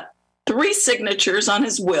besides 3 signatures on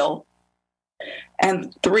his will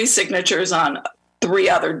and 3 signatures on 3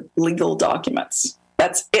 other legal documents.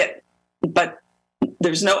 That's it. But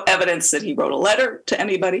there's no evidence that he wrote a letter to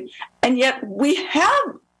anybody. And yet we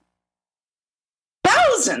have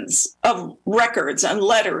thousands of records and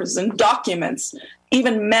letters and documents,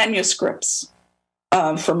 even manuscripts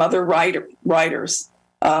from other writers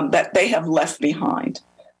that they have left behind.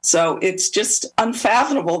 So it's just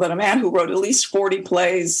unfathomable that a man who wrote at least 40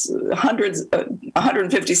 plays,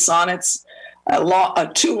 150 sonnets,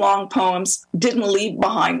 2 long poems, didn't leave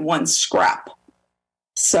behind one scrap.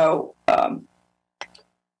 So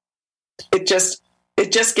it just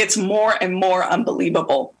gets more and more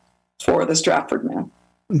unbelievable for the Stratford man.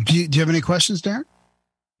 Do you have any questions, Darren?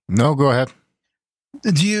 No, go ahead.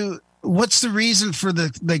 What's the reason for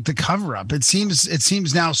the cover up? It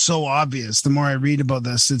seems now so obvious. The more I read about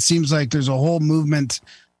this, it seems like there's a whole movement.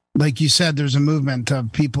 Like you said, there's a movement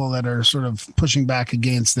of people that are sort of pushing back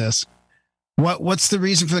against this. What's the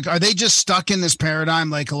reason for are they just stuck in this paradigm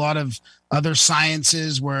like a lot of other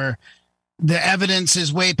sciences where the evidence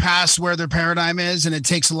is way past where their paradigm is and it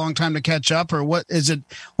takes a long time to catch up, or what is it?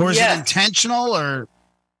 Or is it intentional or?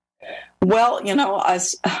 Well,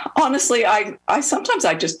 honestly, I sometimes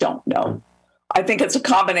I just don't know. I think it's a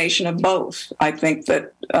combination of both. I think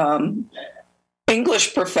that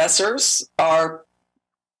English professors are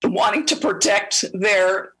wanting to protect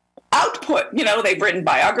their output. They've written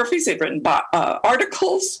biographies, they've written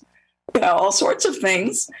articles, all sorts of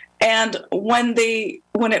things. And when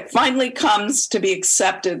it finally comes to be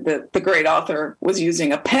accepted that the great author was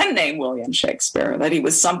using a pen name, William Shakespeare, that he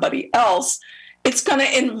was somebody else, it's going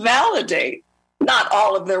to invalidate not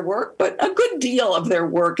all of their work, but a good deal of their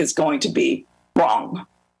work is going to be wrong.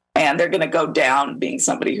 And they're going to go down being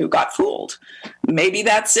somebody who got fooled. Maybe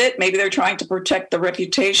that's it. Maybe they're trying to protect the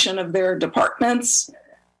reputation of their departments.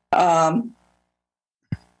 Maybe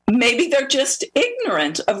they're just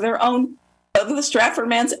ignorant of of the Stratford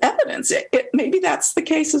man's evidence. Maybe that's the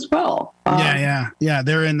case as well. Yeah.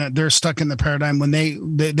 They're stuck in the paradigm when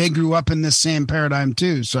they grew up in this same paradigm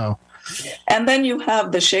too. So. And then you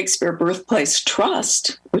have the Shakespeare Birthplace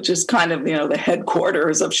Trust, which is kind of, the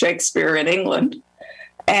headquarters of Shakespeare in England.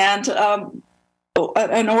 And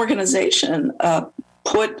an organization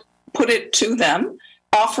put it to them,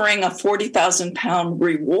 offering a £40,000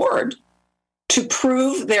 reward to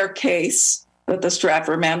prove their case that the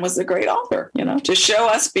Stratford man was the great author, to show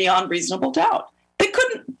us beyond reasonable doubt. They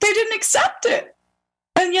didn't accept it.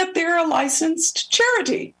 And yet they're a licensed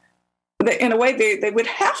charity. In a way, they would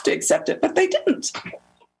have to accept it, but they didn't.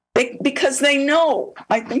 Because they know,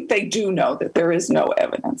 I think they do know that there is no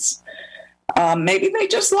evidence. Maybe they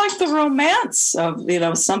just like the romance of,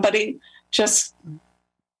 somebody just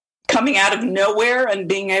coming out of nowhere and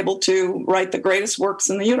being able to write the greatest works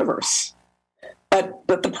in the universe.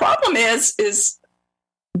 But the problem is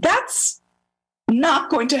that's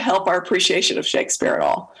not going to help our appreciation of Shakespeare at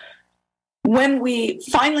all. When we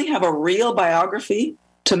finally have a real biography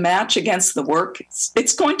to match against the work,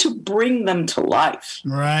 it's going to bring them to life.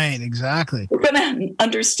 Right, exactly. We're going to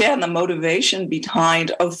understand the motivation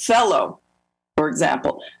behind Othello, for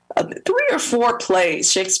example. 3 or 4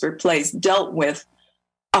 plays, Shakespeare plays, dealt with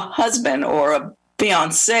a husband or a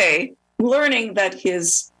fiancé learning that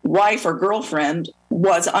his wife or girlfriend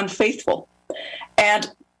was unfaithful.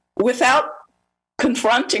 And without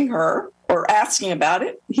confronting her or asking about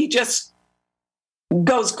it, he just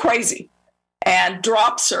goes crazy and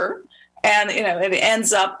drops her, and it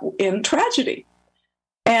ends up in tragedy.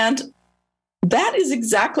 And that is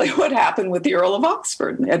exactly what happened with the Earl of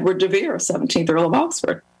Oxford, Edward de Vere, 17th Earl of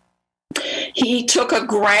Oxford. He took a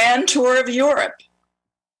grand tour of Europe,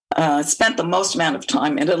 spent the most amount of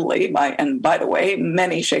time in Italy, and by the way,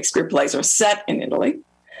 many Shakespeare plays are set in Italy.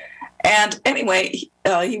 And anyway,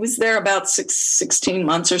 he was there about 16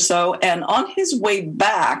 months or so, and on his way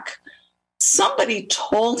back, somebody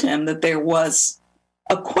told him that there was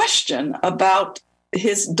a question about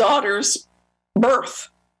his daughter's birth.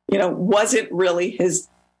 Was it really his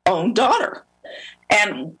own daughter?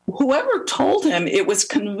 And whoever told him, it was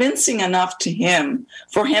convincing enough to him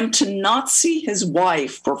for him to not see his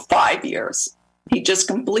wife for 5 years.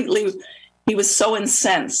 He was so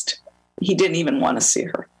incensed, he didn't even want to see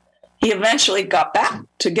her. He eventually got back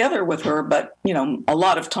together with her, but, a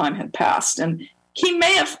lot of time had passed. And he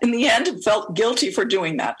may have, in the end, felt guilty for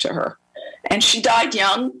doing that to her. And she died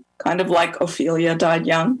young, kind of like Ophelia died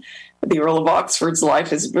young. The Earl of Oxford's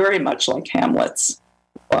life is very much like Hamlet's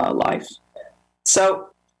life. So,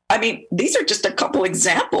 these are just a couple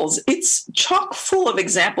examples. It's chock full of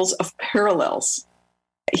examples of parallels.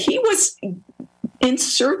 He was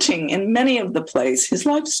inserting in many of the plays his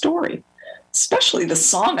life story, especially the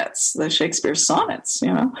sonnets, the Shakespeare sonnets.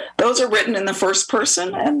 Those are written in the first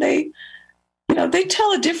person, and they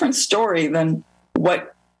tell a different story than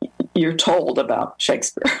what you're told about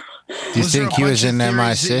Shakespeare. Do you think he was in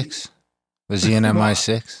MI6? Was he in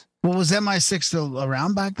MI6? Well, was MI6 still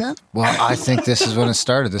around back then? Well, I think this is when it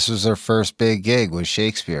started. This was their first big gig with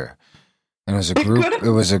Shakespeare. And it was a group.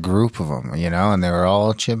 It was a group of them, and they were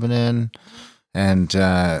all chipping in. And,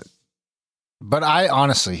 but I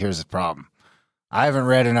honestly, here's the problem. I haven't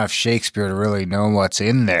read enough Shakespeare to really know what's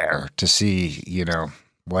in there to see,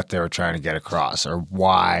 what they were trying to get across or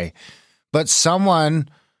why. But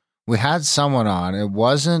we had someone on. It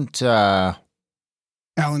wasn't Alan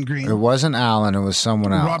Green. It wasn't Alan. It was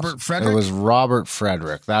someone else. Robert Frederick? It was Robert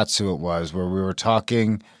Frederick. That's who it was, where we were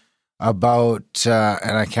talking about,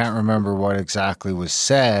 and I can't remember what exactly was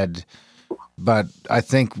said, but I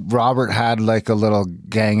think Robert had like a little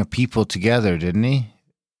gang of people together, didn't he?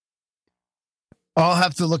 I'll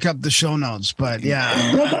have to look up the show notes, but yeah,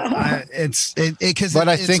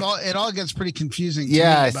 it all gets pretty confusing.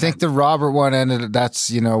 I think the Robert one ended.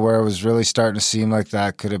 That's where it was really starting to seem like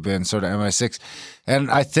that could have been sort of MI6,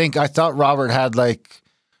 and I thought Robert had like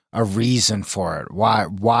a reason for it,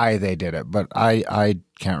 why they did it, but I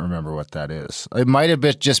can't remember what that is. It might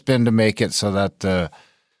have just been to make it so that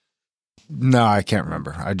no, I can't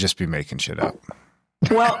remember. I'd just be making shit up.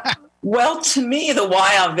 Well, to me, the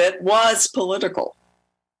why of it was political.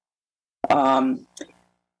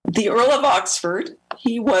 The Earl of Oxford,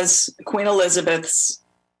 he was Queen Elizabeth's,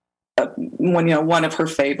 one of her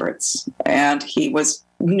favorites, and he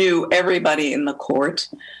knew everybody in the court,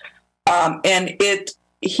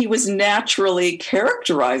 he was naturally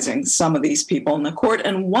characterizing some of these people in the court,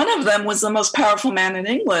 and one of them was the most powerful man in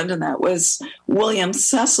England, and that was William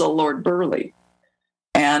Cecil, Lord Burleigh.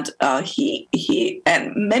 And he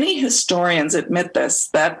and many historians admit this,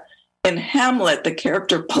 that in Hamlet, the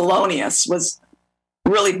character Polonius was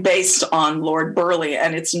really based on Lord Burleigh,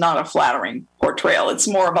 and it's not a flattering portrayal. It's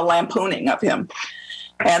more of a lampooning of him.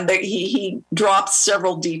 And he drops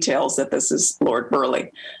several details that this is Lord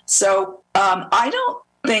Burleigh. So I don't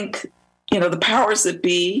think, the powers that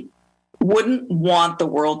be wouldn't want the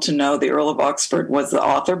world to know the Earl of Oxford was the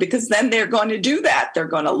author, because then they're going to do that. They're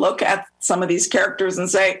going to look at some of these characters and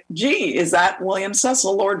say, gee, is that William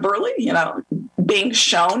Cecil, Lord Burleigh, being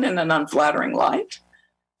shown in an unflattering light?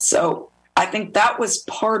 So I think that was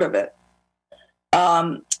part of it.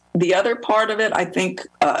 The other part of it, I think,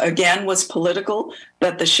 again, was political,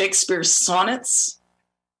 that the Shakespeare sonnets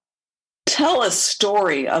tell a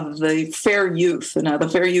story of the fair youth. Now, the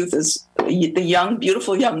fair youth is the young,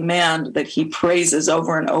 beautiful young man that he praises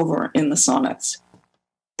over and over in the sonnets.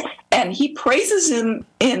 And he praises him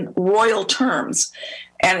in royal terms.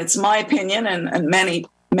 And it's my opinion, and many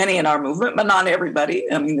in our movement, but not everybody,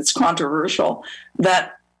 it's controversial,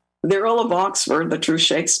 that the Earl of Oxford, the true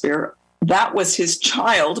Shakespeare, that was his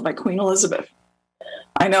child by Queen Elizabeth.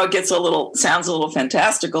 I know it sounds a little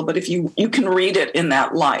fantastical, but if you can read it in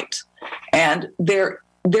that light. And there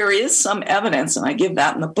is some evidence, and I give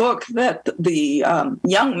that in the book, that the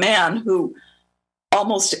young man who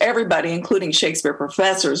almost everybody, including Shakespeare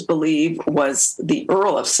professors, believe was the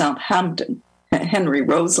Earl of Southampton, Henry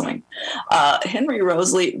Roseling. Henry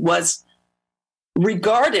Roseling was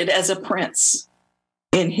regarded as a prince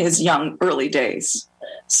in his early days.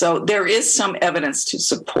 So there is some evidence to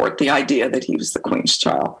support the idea that he was the Queen's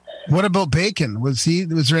child. What about Bacon? Was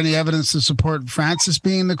there any evidence to support Francis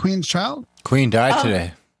being the Queen's child? Queen died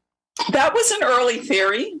today. That was an early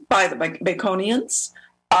theory by the Baconians.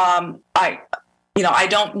 I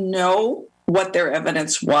don't know what their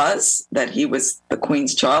evidence was that he was the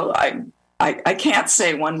Queen's child. I can't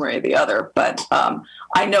say one way or the other, but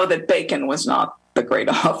I know that Bacon was not the great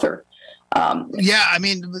author.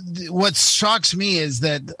 What shocks me is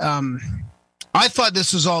that I thought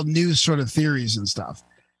this was all new sort of theories and stuff.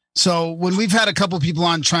 So when we've had a couple people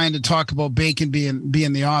on trying to talk about Bacon being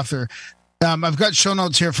the author, I've got show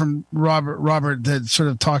notes here from Robert that sort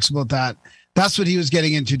of talks about that. That's what he was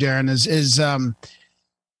getting into, Darren,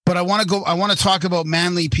 but I want to talk about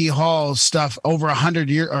Manly P. Hall's stuff over 100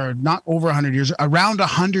 years, or not over 100 years, around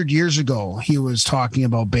 100 years ago. He was talking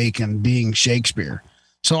about Bacon being Shakespeare.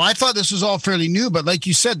 So I thought this was all fairly new, but like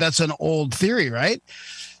you said, that's an old theory, right?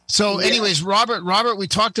 So anyways, Robert, we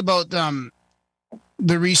talked about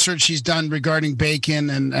the research he's done regarding Bacon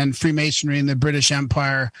and Freemasonry in the British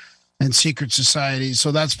Empire and secret societies.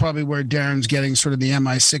 So that's probably where Darren's getting sort of the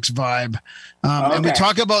MI6 vibe. And we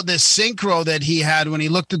talk about this synchro that he had when he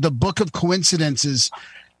looked at the Book of Coincidences,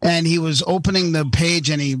 and he was opening the page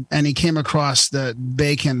and he came across that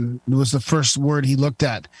Bacon was the first word he looked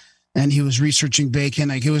at. And he was researching Bacon.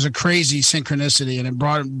 Like, it was a crazy synchronicity, and it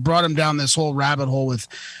brought him down this whole rabbit hole with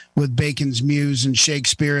Bacon's muse and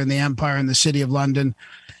Shakespeare and the Empire and the City of London.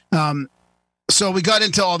 So we got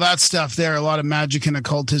into all that stuff there, a lot of magic and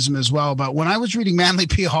occultism as well. But when I was reading Manly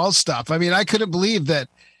P. Hall's stuff, I couldn't believe that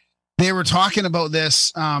they were talking about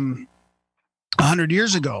this 100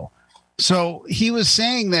 years ago. So he was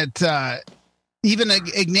saying that even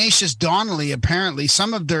Ignatius Donnelly, apparently,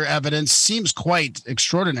 some of their evidence seems quite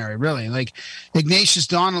extraordinary, really. Like Ignatius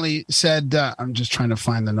Donnelly said, I'm just trying to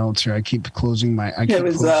find the notes here. I keep closing my. It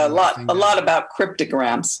was a lot about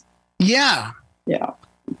cryptograms. Yeah. Yeah.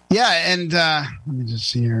 Yeah, and let me just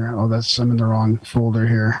see here. Oh, I'm in the wrong folder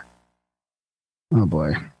here. Oh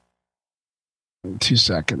boy. 2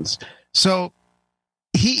 seconds. So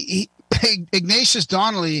he Ignatius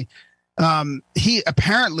Donnelly, he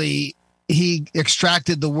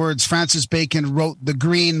extracted the words Francis Bacon wrote the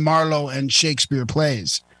Green, Marlowe, and Shakespeare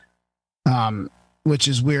plays, which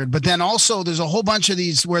is weird. But then also there's a whole bunch of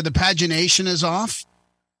these where the pagination is off.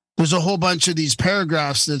 There's a whole bunch of these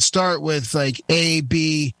paragraphs that start with like A,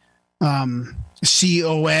 B,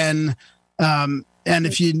 C-O-N. And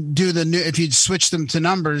if you do if you switch them to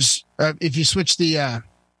numbers, if you switch the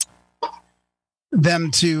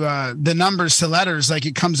numbers to letters, like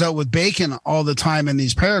it comes out with Bacon all the time in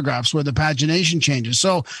these paragraphs where the pagination changes.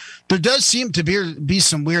 So there does seem to be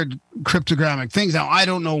some weird cryptographic things. Now, I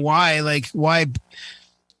don't know why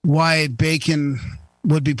Bacon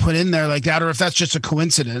would be put in there like that, or if that's just a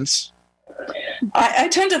coincidence. I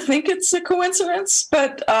tend to think it's a coincidence,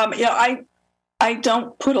 but I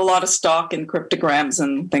don't put a lot of stock in cryptograms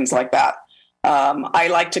and things like that. I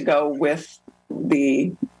like to go with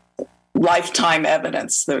the lifetime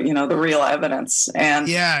evidence, the real evidence, and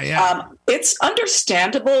it's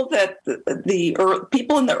understandable that the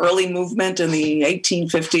people in the early movement in the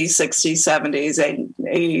 1850s, 60s, 70s,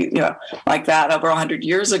 80, like that, over 100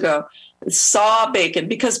 years ago, saw Bacon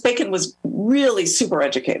because Bacon was really super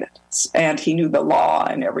educated and he knew the law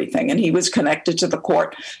and everything, and he was connected to the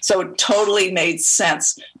court, so it totally made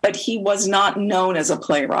sense. But he was not known as a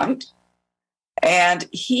playwright, and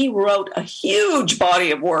he wrote a huge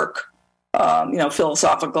body of work,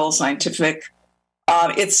 philosophical, scientific.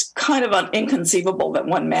 It's kind of inconceivable that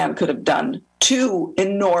one man could have done two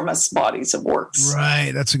enormous bodies of works.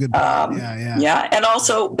 Right, that's a good point. Yeah, and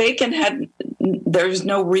also Bacon there's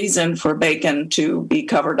no reason for Bacon to be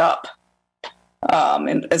covered up,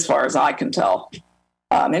 as far as I can tell.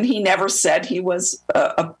 And he never said he was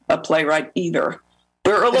a playwright either.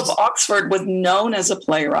 The Earl of Oxford was known as a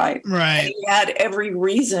playwright. Right. And he had every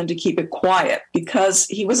reason to keep it quiet because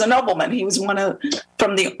he was a nobleman. He was one of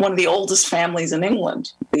the oldest families in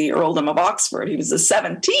England, the Earldom of Oxford. He was the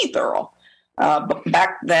 17th Earl. But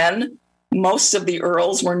back then, most of the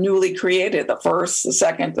earls were newly created, the first, the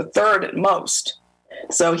second, the third at most.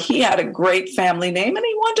 So he had a great family name and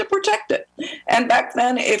he wanted to protect it. And back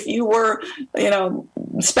then, if you were,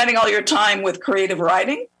 spending all your time with creative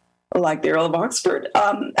writing, like the Earl of Oxford,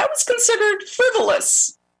 that was considered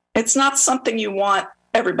frivolous. It's not something you want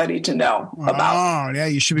everybody to know about. Oh, yeah,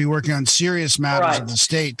 you should be working on serious matters of the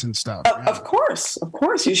state and stuff. Of course.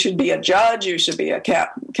 You should be a judge. You should be a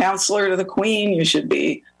counselor to the Queen. You should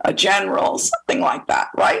be a general, something like that,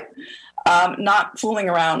 right? Not fooling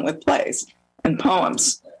around with plays and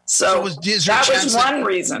poems. So that was one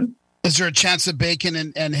reason. Is there a chance that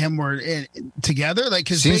Bacon and him were together?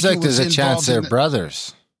 Seems like there's a chance they're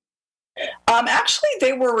brothers. Actually,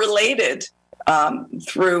 they were related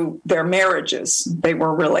through their marriages. They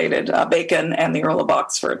were related, Bacon and the Earl of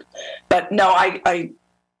Oxford. But no, I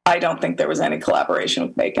don't think there was any collaboration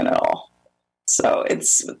with Bacon at all. So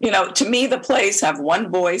it's, to me, the plays have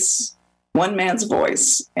one voice, one man's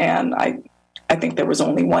voice. And I think there was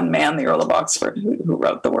only one man, the Earl of Oxford, who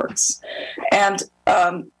wrote the works. And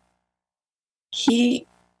he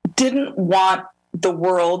didn't want the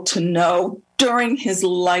world to know during his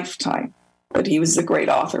lifetime that he was the great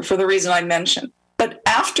author, for the reason I mentioned. But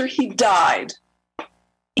after he died,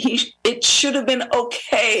 it should have been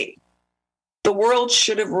okay. The world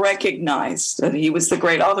should have recognized that he was the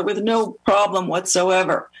great author with no problem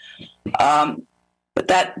whatsoever. But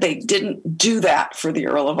that they didn't do that for the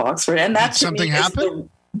Earl of Oxford. And that something happened?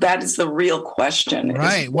 That is the real question.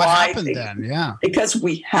 Right. What happened then? Yeah. Because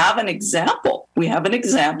we have an example. We have an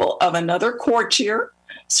example of another courtier,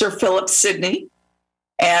 Sir Philip Sidney,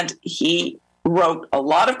 and he wrote a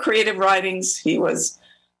lot of creative writings. He was,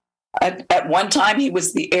 at one time, he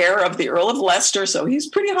was the heir of the Earl of Leicester, so he's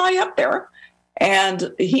pretty high up there.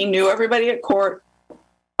 And he knew everybody at court.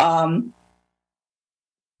 But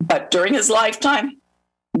during his lifetime,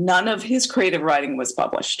 none of his creative writing was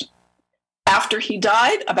published. After he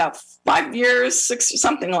died, about 5 years, 6,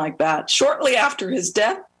 something like that, shortly after his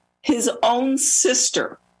death, his own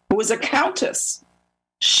sister, who was a countess,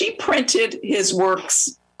 she printed his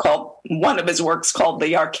works, one of his works called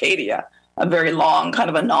the Arcadia, a very long kind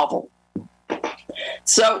of a novel.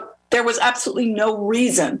 So there was absolutely no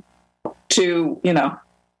reason to,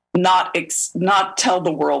 not tell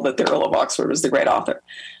the world that the Earl of Oxford was the great author.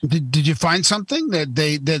 Did you find something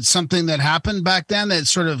that something that happened back then that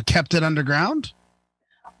sort of kept it underground?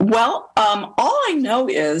 Well, all I know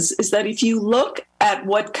is that if you look at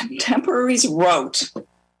what contemporaries wrote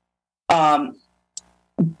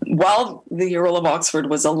while the Earl of Oxford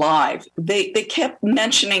was alive, they kept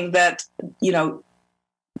mentioning that,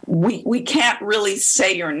 we can't really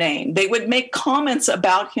say your name. They would make comments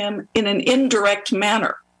about him in an indirect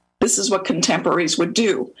manner. This is what contemporaries would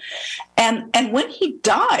do. And when he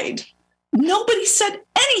died, nobody said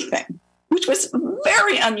anything, which was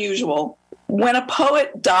very unusual. When a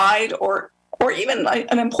poet died, or even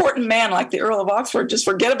an important man like the Earl of Oxford, just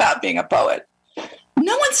forget about being a poet.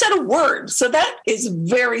 No one said a word. So that is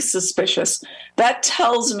very suspicious. That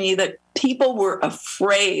tells me that people were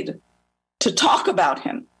afraid to talk about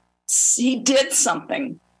him. He did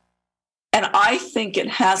something. And I think it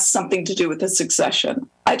has something to do with the succession.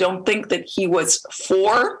 I don't think that he was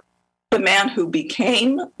for the man who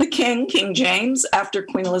became the king, King James, after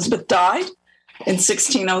Queen Elizabeth died in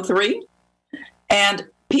 1603. And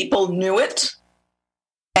people knew it.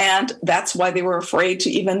 And that's why they were afraid to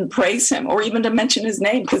even praise him or even to mention his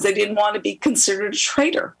name, because they didn't want to be considered a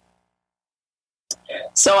traitor.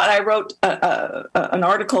 So I wrote an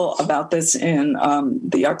article about this in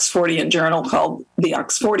the Oxfordian Journal called The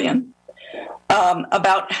Oxfordian,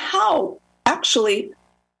 about how actually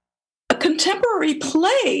a contemporary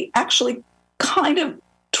play actually kind of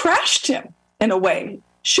trashed him in a way,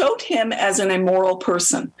 showed him as an immoral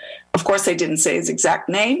person. Of course, they didn't say his exact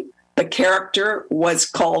name. The character was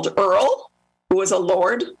called Earl, who was a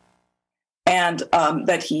lord, and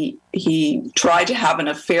that he tried to have an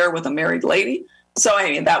affair with a married lady. So, I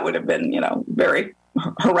mean, that would have been, very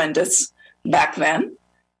horrendous back then.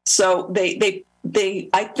 So they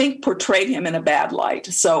I think, portrayed him in a bad light.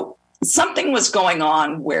 So something was going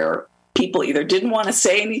on where people either didn't want to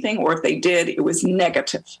say anything, or if they did, it was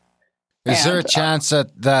negative. Is there a chance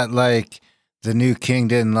that like the new king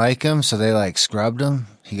didn't like him, so they like scrubbed him?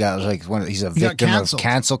 He got he's a victim of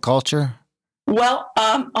cancel culture. Well,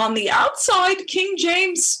 on the outside, King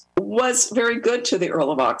James was very good to the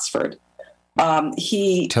Earl of Oxford.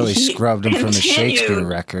 Until he scrubbed him from the Shakespeare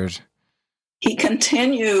record. He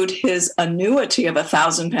continued his annuity of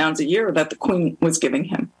 £1,000 a year that the Queen was giving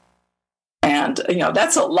him. And,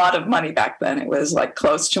 that's a lot of money back then. It was like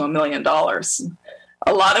close to $1 million.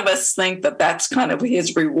 A lot of us think that that's kind of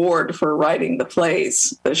his reward for writing the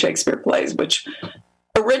plays, the Shakespeare plays, which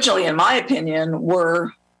originally, in my opinion,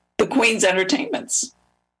 were the Queen's entertainments.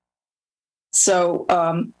 So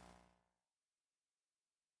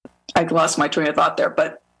I lost my train of thought there.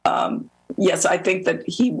 But yes, I think that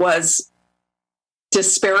he was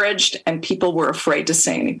disparaged and people were afraid to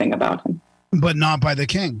say anything about him. But not by the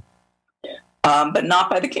king. But not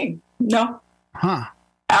by the king. No. Huh.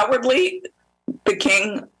 Outwardly, the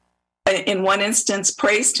king, in one instance,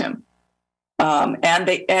 praised him,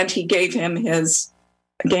 and he gave him his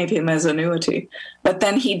annuity. But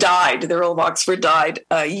then he died. The Earl of Oxford died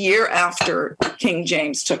a year after King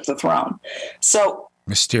James took the throne. So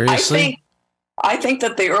mysteriously, I think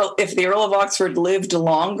that if the Earl of Oxford lived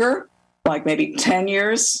longer, like maybe 10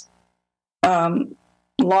 years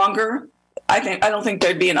longer, I don't think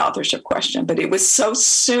there'd be an authorship question. But it was so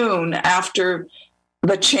soon after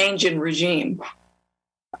the change in regime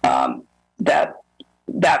that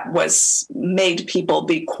was made people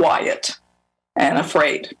be quiet and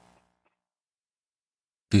afraid.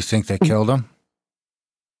 Do you think they killed him?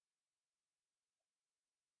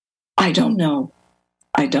 I don't know.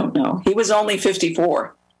 He was only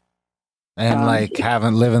 54.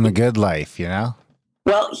 And living the good life,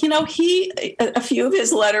 Well, a few of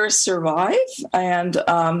his letters survive,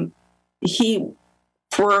 and he,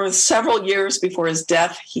 for several years before his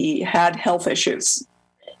death, he had health issues.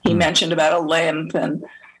 He mentioned about a limp, and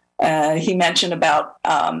he mentioned about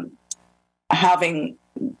having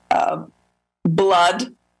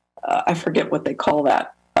blood. I forget what they call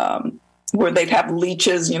that, where they'd have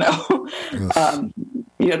leeches,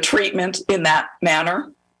 treatment in that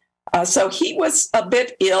manner. So he was a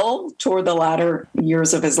bit ill toward the latter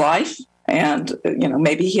years of his life, and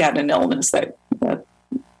maybe he had an illness that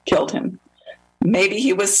killed him. Maybe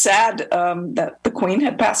he was sad that the Queen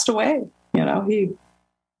had passed away. He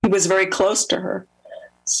was very close to her.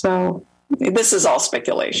 So this is all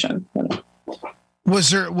speculation. Was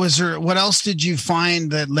there? What else did you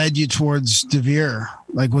find that led you towards De Vere?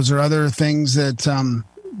 Like, was there other things that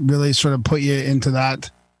really sort of put you into that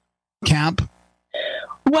camp?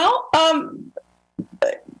 Well,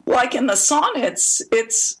 like in the sonnets,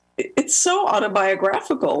 it's so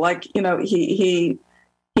autobiographical. Like, he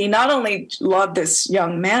he not only loved this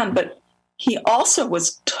young man, but he also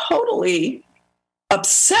was totally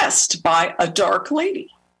obsessed by a dark lady.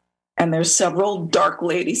 And there's several dark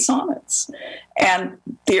lady sonnets. And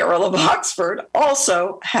the Earl of Oxford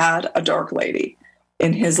also had a dark lady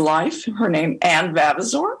in his life, her name Anne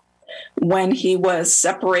Vavasor. When he was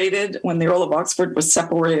separated, when the Earl of Oxford was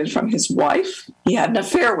separated from his wife, he had an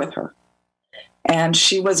affair with her. And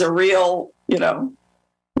she was a real,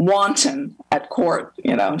 wanton at court.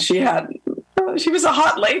 She was a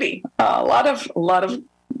hot lady. A lot of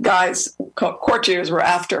guys, courtiers were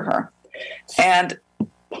after her. And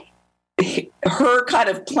her kind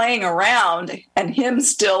of playing around and him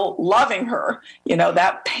still loving her,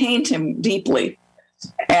 that pained him deeply.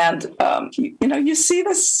 And, you see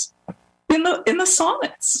this in the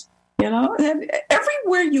sonnets, and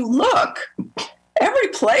everywhere you look, every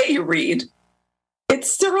play you read,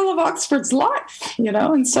 it's the Earl of Oxford's life,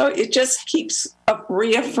 and so it just keeps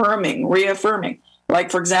reaffirming. Like,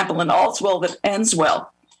 for example, in All's Well That Ends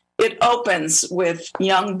Well, it opens with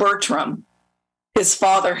young Bertram. His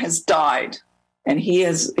father has died, and he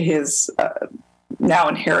is now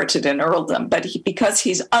inherited an earldom. But because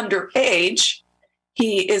he's underage,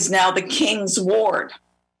 he is now the king's ward.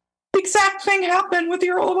 The exact thing happened with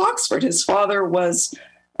the Earl of Oxford. His father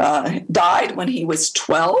died when he was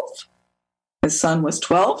 12. His son was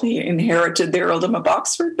 12. He inherited the earldom of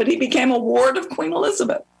Oxford, but he became a ward of Queen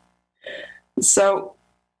Elizabeth. So,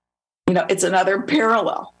 it's another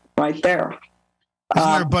parallel right there. Isn't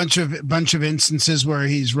there a bunch of instances where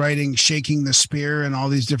he's writing shaking the spear and all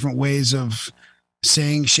these different ways of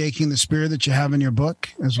saying shaking the spear that you have in your book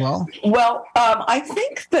as well? Well, I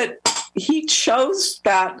think that he chose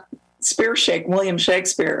that spear shake, William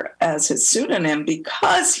Shakespeare, as his pseudonym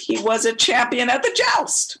because he was a champion at the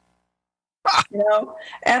joust.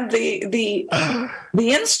 And the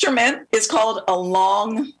instrument is called a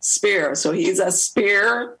long spear. So he's a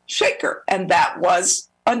spear shaker. And that was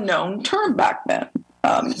a known term back then,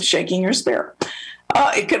 shaking your spear.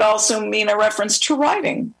 It could also mean a reference to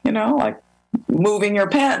writing, like moving your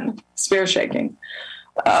pen, spear shaking.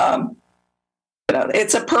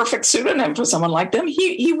 It's a perfect pseudonym for someone like them.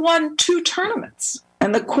 He won 2 tournaments,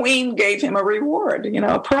 and the Queen gave him a reward,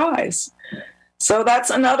 a prize. So that's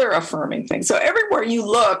another affirming thing. So everywhere you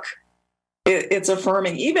look, it's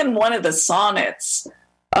affirming. Even one of the sonnets,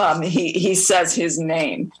 he says his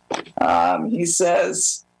name. He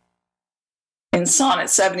says in Sonnet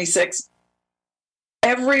 76,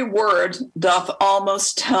 every word doth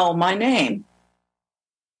almost tell my name.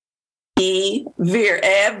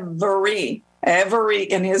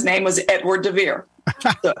 Every, and his name was Edward de Vere.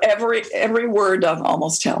 So every word doth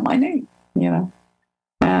almost tell my name,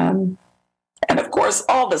 And of course,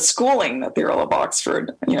 all the schooling that the Earl of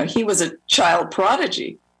Oxford, he was a child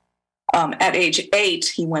prodigy. At age 8,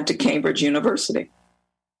 he went to Cambridge University.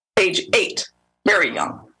 Age 8, very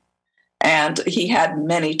young. And he had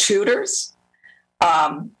many tutors.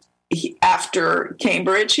 After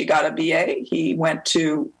Cambridge, he got a BA. He went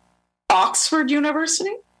to Oxford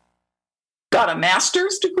University, got a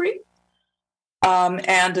master's degree.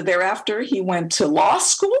 And thereafter, he went to law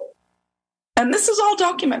school. And this is all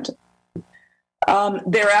documented.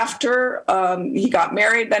 Thereafter, he got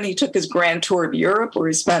married. Then he took his grand tour of Europe, where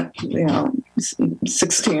he spent,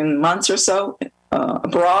 16 months or so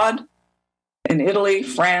abroad in Italy,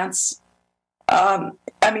 France.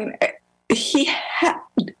 He had,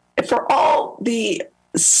 for all the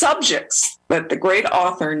subjects that the great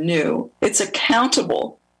author knew, it's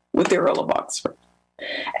accountable with the Earl of Oxford.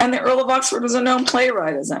 And the Earl of Oxford was a known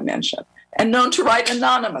playwright, as I mentioned, and known to write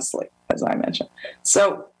anonymously, as I mentioned.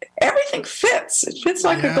 So everything fits. It fits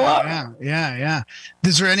like a glove. Yeah.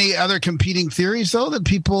 Is there any other competing theories, though, that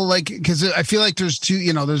people like? Because I feel like there's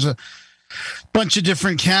there's a bunch of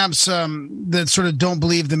different camps that sort of don't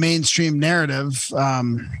believe the mainstream narrative.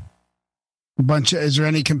 Is there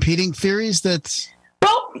any competing theories that?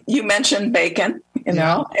 Well, you mentioned Bacon, and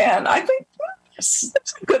I think there's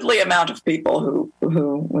a goodly amount of people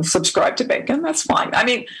who subscribe to Bacon. That's fine. I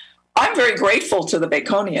mean, I'm very grateful to the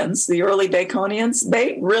Baconians, the early Baconians.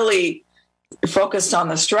 They really focused on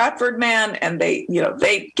the Stratford man, and they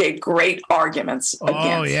gave great arguments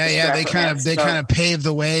against They kind of paved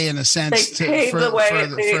the way in a sense for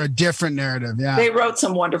a different narrative. Yeah, they wrote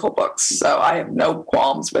some wonderful books, so I have no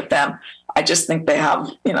qualms with them. I just think they have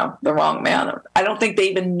the wrong man. I don't think they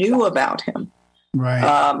even knew about him.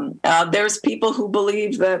 Right. There's people who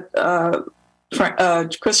believe that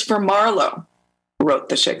Christopher Marlowe wrote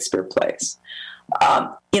the Shakespeare plays.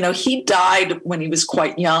 He died when he was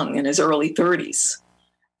quite young, in his early 30s.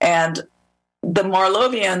 And the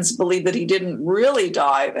Marlovians believe that he didn't really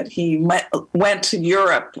die, that he went to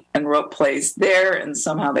Europe and wrote plays there, and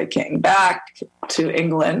somehow they came back to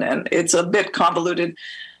England, and it's a bit convoluted.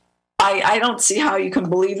 I don't see how you can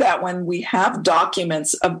believe that when we have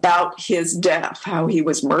documents about his death, how he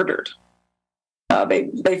was murdered.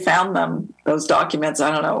 They found those documents.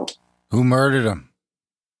 I don't know. Who murdered him?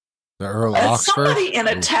 The Earl of Oxford? Somebody in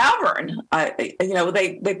a tavern.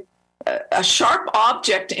 A sharp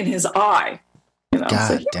object in his eye.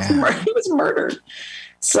 God damn. He was murdered.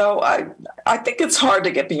 So I think it's hard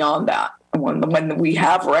to get beyond that when we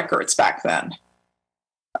have records back then.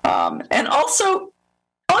 And also,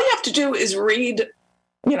 all you have to do is read,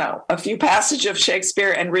 a few passages of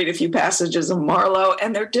Shakespeare and read a few passages of Marlowe,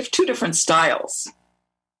 and they're two different styles.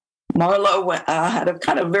 Marlowe had a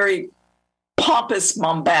kind of very pompous,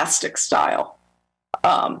 bombastic style,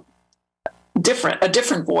 a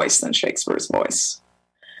different voice than Shakespeare's voice.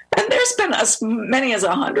 And there's been as many as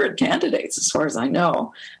 100 candidates, as far as I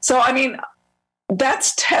know. So,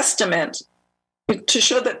 that's testament to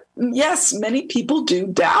show that, yes, many people do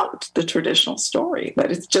doubt the traditional story,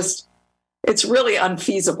 that it's really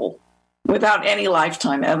unfeasible without any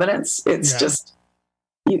lifetime evidence. It's just,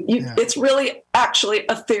 it's really actually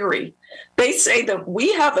a theory. They say that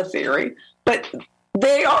we have a theory, but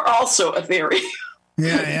they are also a theory.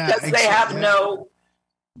 Because they have no,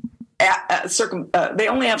 they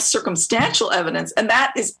only have circumstantial evidence, and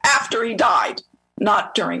that is after he died,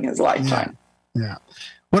 not during his lifetime. Yeah.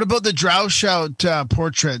 What about the Droeshout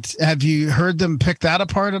portrait? Have you heard them pick that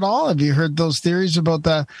apart at all? Have you heard those theories about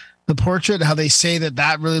the portrait? How they say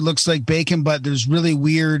that really looks like Bacon, but there's really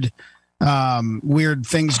weird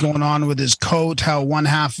things going on with his coat. How one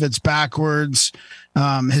half of it's backwards.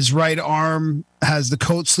 His right arm has the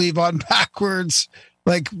coat sleeve on backwards.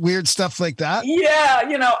 Like weird stuff like that. Yeah,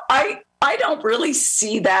 I don't really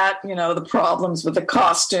see that. The problems with the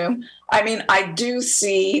costume. I do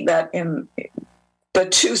see that in the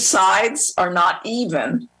two sides are not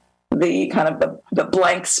even. The kind of the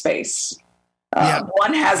blank space.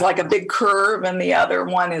 One has like a big curve, and the other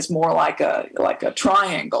one is more like a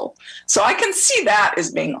triangle. So I can see that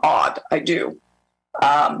as being odd. I do.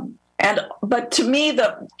 But to me,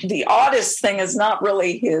 the oddest thing is not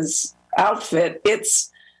really his outfit. It's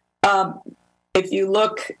if you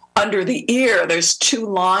look under the ear, there's two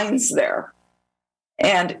lines there,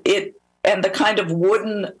 and the kind of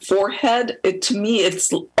wooden forehead, to me,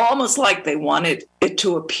 it's almost like they wanted it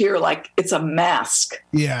to appear like it's a mask.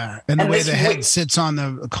 Yeah, and the way the head sits on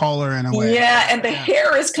the collar in a way. Yeah, and the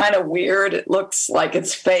hair is kind of weird. It looks like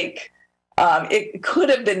it's fake. It could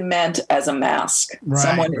have been meant as a mask. Right,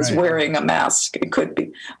 Someone is wearing a mask. It could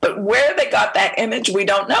be. But where they got that image, we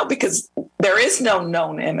don't know, because there is no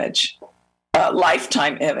known image.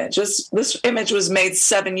 Lifetime image. This image was made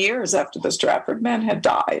 7 years after the Stratford man had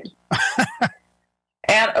died.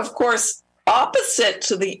 And of course, opposite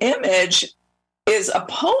to the image is a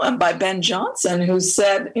poem by Ben Jonson, who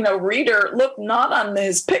said, reader, look not on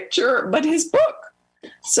his picture, but his book.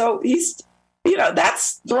 So he's,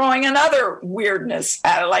 that's throwing another weirdness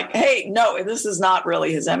at it, like, hey, no, this is not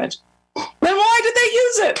really his image. Then why did they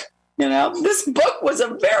use it? This book was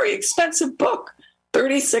a very expensive book.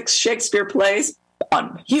 36 Shakespeare plays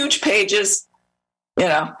on huge pages,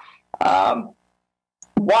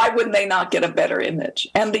 why wouldn't they not get a better image?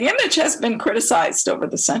 And the image has been criticized over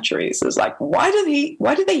the centuries. It's like, why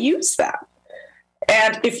did they use that?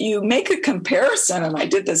 And if you make a comparison, and I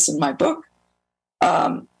did this in my book,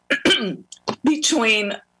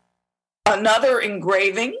 between another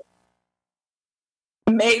engraving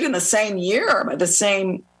made in the same year by the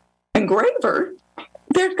same engraver,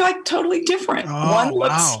 they're like totally different. One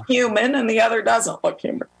looks human and the other doesn't look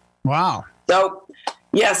human. Wow. So,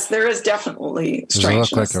 yes, there is definitely strangeness.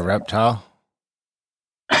 Does it look like a reptile?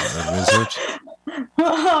 A lizard?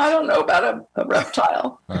 I don't know about a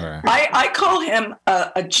reptile. All right. I call him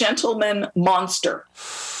a gentleman monster.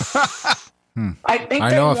 I think I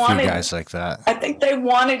know a few guys like that. I think they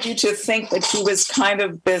wanted you to think that he was kind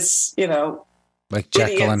of this, like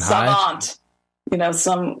Jekyll and Hyde? Savant,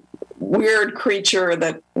 some weird creature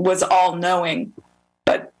that was all-knowing,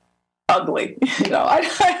 but ugly.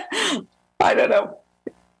 I don't know.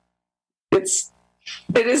 It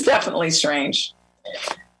is definitely strange.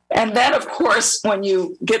 And then, of course, when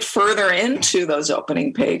you get further into those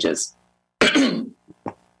opening pages,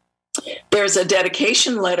 there's a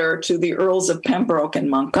dedication letter to the Earls of Pembroke and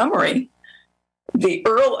Montgomery. The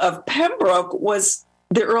Earl of Pembroke was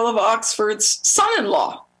the Earl of Oxford's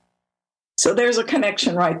son-in-law. So there's a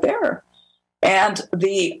connection right there. And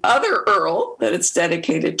the other Earl that it's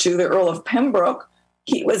dedicated to, the Earl of Pembroke,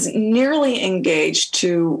 he was nearly engaged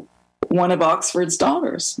to one of Oxford's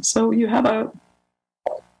daughters. So you have a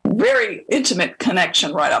very intimate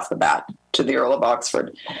connection right off the bat to the Earl of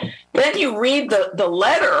Oxford. Then you read the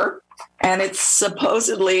letter, and it's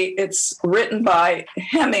written by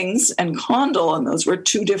Hemmings and Condell, and those were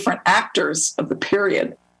two different actors of the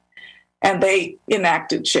period, and they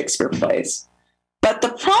enacted Shakespeare plays. But the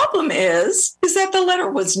problem is that the letter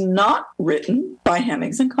was not written by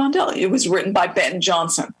Hemmings and Condell. It was written by Ben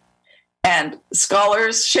Jonson. And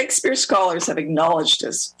Shakespeare scholars have acknowledged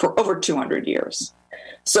this for over 200 years.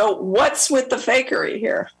 So what's with the fakery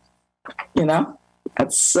here?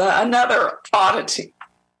 That's another oddity.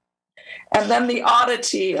 And then the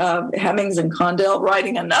oddity of Hemmings and Condell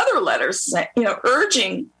writing another letter,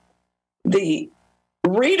 urging the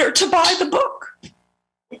reader to buy the book.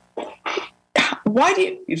 Why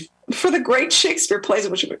do you, for the great Shakespeare plays,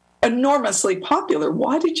 which are enormously popular,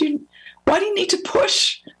 why do you need to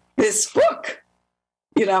push this book?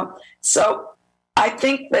 So I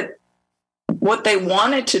think that what they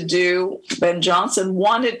wanted to do, Ben Jonson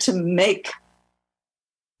wanted to make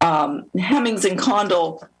Hemmings and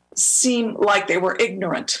Condell seem like they were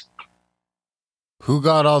ignorant. Who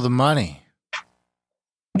got all the money?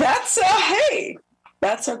 That's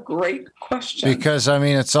a great question. Because,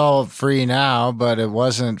 it's all free now, but it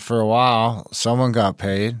wasn't for a while. Someone got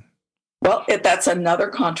paid. Well, that's another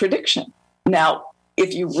contradiction. Now,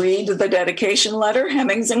 if you read the dedication letter,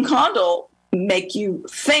 Hemmings and Condell make you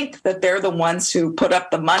think that they're the ones who put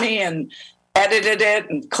up the money and edited it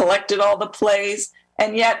and collected all the plays.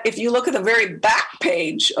 And yet, if you look at the very back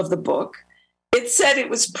page of the book, it said it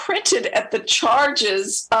was printed at the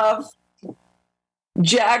charges of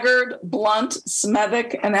Jaggard, Blunt,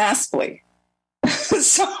 Smethwick, and Astley.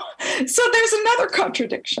 So there's another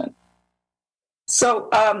contradiction. So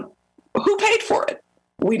who paid for it?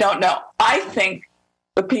 We don't know. I think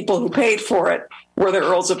the people who paid for it were the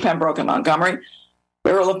Earls of Pembroke and Montgomery.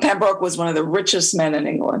 The Earl of Pembroke was one of the richest men in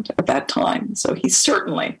England at that time, so he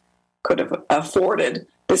certainly could have afforded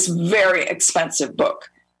this very expensive book.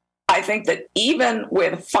 I think that even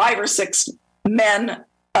with 5 or 6 men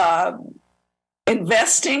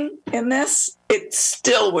investing in this, it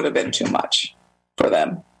still would have been too much for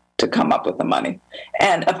them to come up with the money.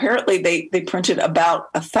 And apparently they printed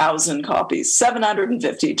about 1,000 copies,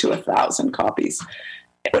 750 to 1,000 copies.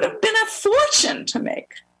 It would have been a fortune to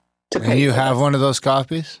make. And you have one of those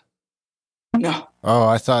copies? No. Oh,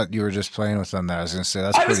 I thought you were just playing with them there. I was going to say,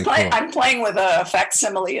 that's pretty cool. I'm playing with a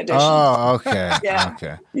facsimile edition. Oh, okay. Yeah.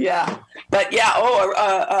 Okay. Yeah. But yeah,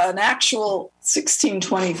 an actual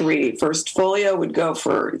 1623 first folio would go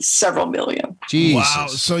for several million. Jesus. Wow.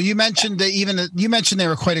 So you mentioned that they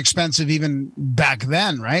were quite expensive even back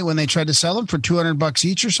then, right? When they tried to sell them for $200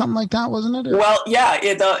 each or something like that, wasn't it? Well, yeah,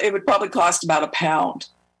 it would probably cost about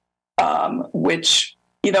 £1, which,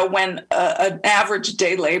 when an average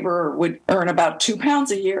day laborer would earn about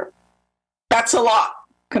 £2 a year, that's a lot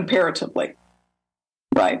comparatively,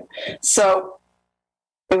 right? So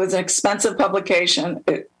it was an expensive publication.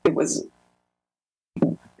 It was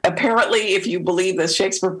apparently, if you believe the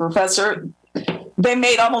Shakespeare professor, they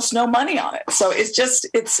made almost no money on it. So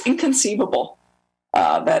it's inconceivable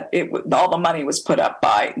that all the money was put up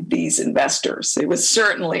by these investors. It was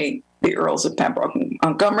certainly the Earls of Pembroke and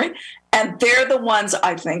Montgomery, and they're the ones,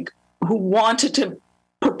 I think, who wanted to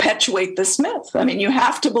perpetuate this myth. You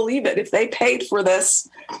have to believe it. If they paid for this,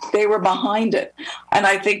 they were behind it. And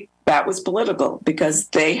I think that was political because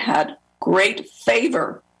they had great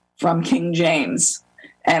favor from King James.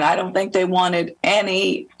 And I don't think they wanted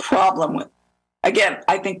any problem with. Again,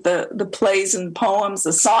 I think the plays and poems,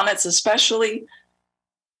 the sonnets especially,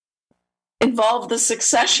 involved the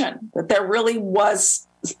succession, that there really was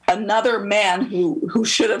another man who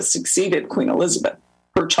should have succeeded Queen Elizabeth,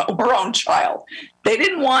 her own child. They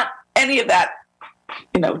didn't want any of that,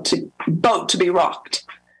 boat to be rocked.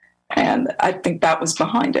 And I think that was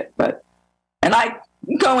behind it. And I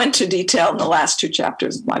go into detail in the last 2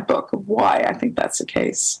 chapters of my book of why I think that's the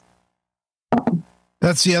case.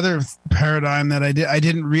 That's the other paradigm that I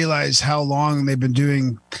didn't realize how long they've been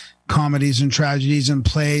doing comedies and tragedies and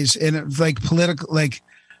plays, and it's like political, like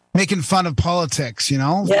making fun of politics,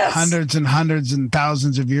 Yes. hundreds and hundreds and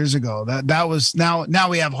thousands of years ago. That was now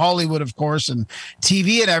we have Hollywood, of course, and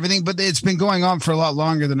TV and everything, but it's been going on for a lot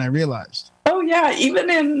longer than I realized. Oh yeah, even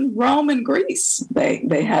in Rome and Greece,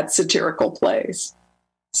 they had satirical plays.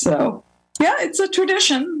 So yeah, it's a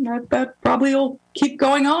tradition that probably will keep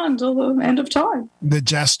going on until the end of time. The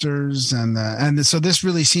jesters so this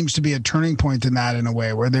really seems to be a turning point in that, in a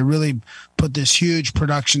way, where they really put this huge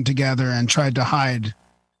production together and tried to hide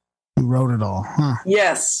who wrote it all. Huh.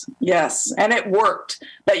 Yes. And it worked.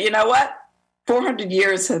 But you know what? 400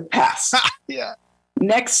 years have passed. Yeah.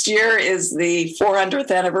 Next year is the 400th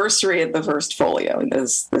anniversary of the first folio in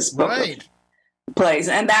this book Right. of plays.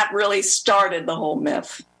 And that really started the whole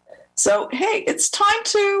myth. So, hey, it's time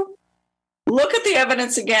to look at the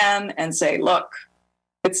evidence again and say, look,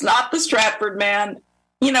 it's not the Stratford man.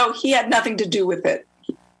 You know, he had nothing to do with it.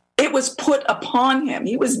 It was put upon him.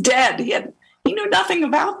 He was dead. He knew nothing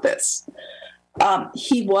about this.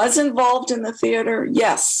 He was involved in the theater,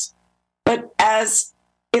 yes, but as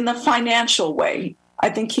in the financial way. I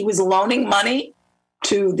think he was loaning money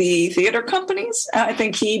to the theater companies. And I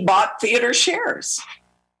think he bought theater shares.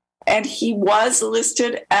 And he was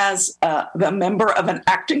listed as the member of an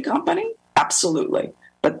acting company. Absolutely.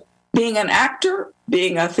 But being an actor,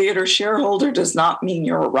 being a theater shareholder does not mean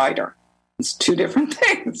you're a writer. It's two different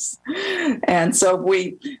things. And so if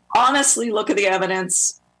we honestly look at the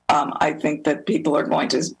evidence, I think that people are going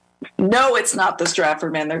to know it's not the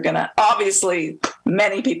Stratford man. They're going to, obviously,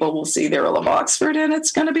 many people will see the Earl of Oxford, and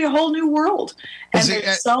it's going to be a whole new world. And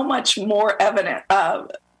there's so much more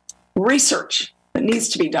research that needs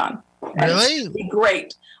to be done. Really? It'd be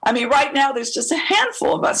great. I mean, right now, there's just a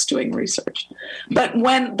handful of us doing research. But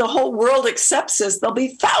when the whole world accepts this, there'll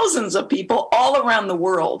be thousands of people all around the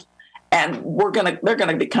world, and they're going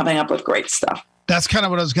to be coming up with great stuff. That's kind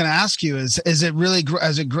of what I was going to ask you. Is it really?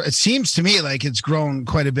 It seems to me like it's grown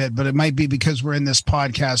quite a bit, but it might be because we're in this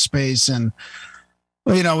podcast space, and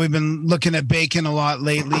you know we've been looking at bacon a lot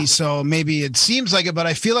lately. So maybe it seems like it, but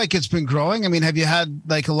I feel like it's been growing. I mean, have you had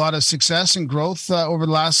like a lot of success and growth over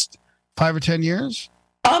the last 5 or 10 years?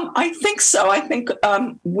 I think so. I think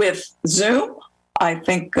with Zoom, I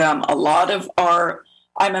think a lot of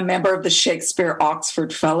I'm a member of the Shakespeare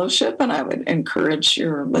Oxford Fellowship, and I would encourage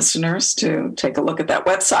your listeners to take a look at that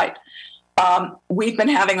website. We've been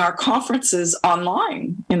having our conferences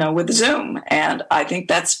online, with Zoom, and I think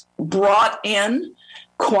that's brought in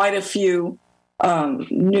quite a few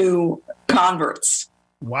new converts.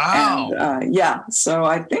 Wow. And, so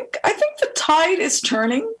I think the tide is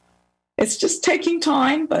turning. It's just taking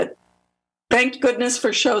time, but thank goodness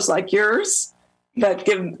for shows like yours that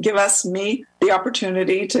give me the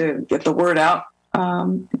opportunity to get the word out.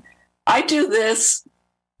 I do this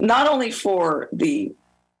not only for the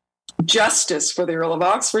justice for the Earl of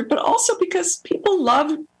Oxford, but also because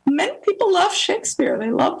many people love Shakespeare.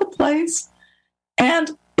 They love the plays.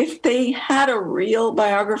 And if they had a real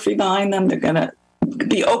biography behind them, they're going to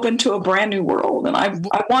be open to a brand new world. And I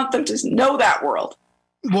want them to know that world.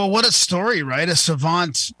 Well, what a story, right? A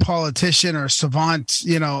savant politician or savant,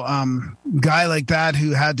 guy like that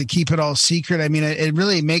who had to keep it all secret. I mean, it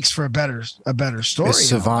really makes for a better story. Is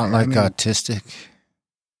savant autistic?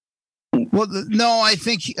 Well, no, I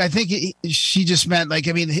think she just meant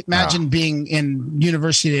imagine being in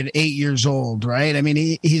university at 8 years old, right? I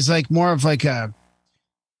mean, he's like more of like a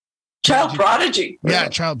child prodigy. Yeah,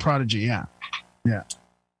 child prodigy. Yeah.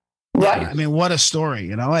 Right. I mean, what a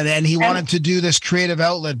story, and he wanted to do this creative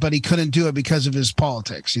outlet, but he couldn't do it because of his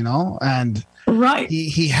politics, and right.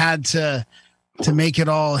 He had to make it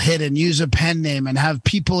all hidden, use a pen name, and have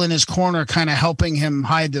people in his corner kind of helping him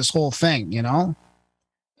hide this whole thing,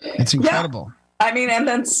 It's incredible. Yeah. I mean, and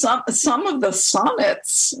then some of the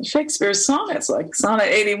sonnets, Shakespeare's sonnets, like Sonnet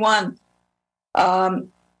 81,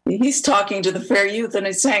 he's talking to the fair youth and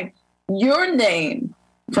he's saying, "Your name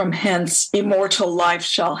from hence immortal life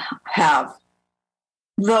shall have.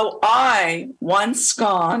 Though I, once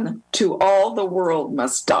gone, to all the world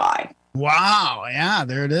must die." Wow. Yeah,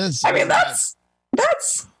 there it is. I mean, that's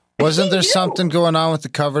Wasn't there something going on with the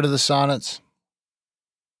cover to the sonnets?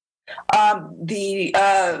 The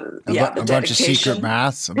bunch of secret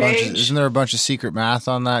math. Isn't there a bunch of secret math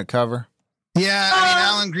on that cover? Yeah,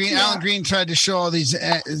 I mean, Alan Green tried to show all these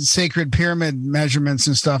sacred pyramid measurements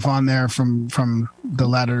and stuff on there from the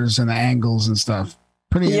letters and the angles and stuff.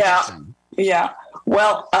 Pretty interesting. Yeah.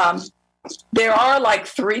 Well, there are like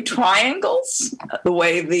 3 triangles, the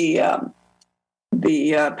way the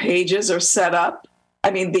pages are set up.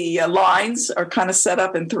 I mean, the lines are kind of set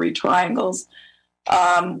up in 3 triangles.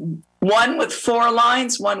 One with 4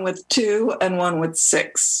 lines, one with 2, and one with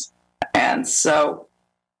 6. And so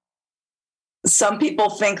some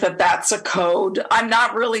people think that that's a code. I'm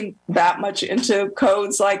not really that much into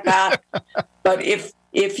codes like that. But if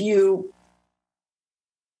you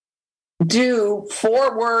do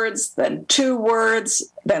 4 words, then 2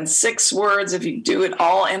 words, then 6 words, if you do it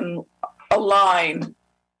all in a line,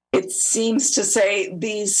 it seems to say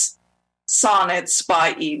these sonnets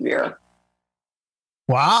by Evere.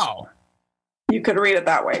 Wow. You could read it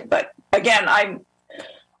that way. But again,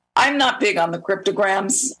 I'm not big on the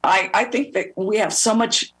cryptograms. I think that we have so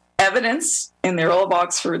much evidence in the Earl of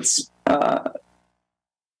Oxford's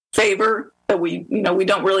favor that we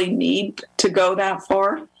don't really need to go that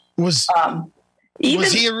far. Was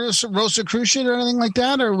he a Rosicrucian or anything like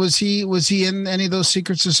that, or was he in any of those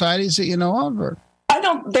secret societies that you know of? Or? I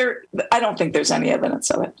don't think there's any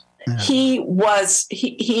evidence of it. Yeah.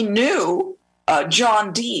 He knew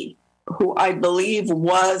John Dee, who I believe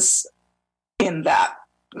was in that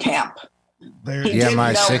camp. The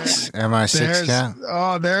MI6 camp.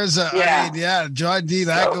 Oh, there's John Dee.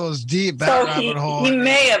 That goes deep. That rabbit hole. He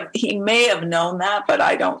may have known that, but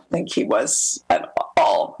I don't think he was at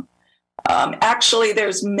all. Actually,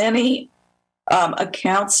 there's many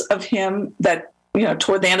accounts of him that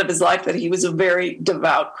toward the end of his life that he was a very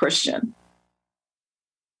devout Christian,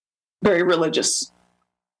 very religious.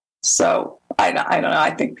 So I don't know. I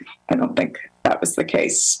don't think that was the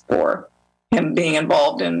case for him being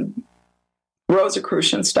involved in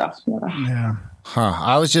Rosicrucian stuff. Yeah. Huh.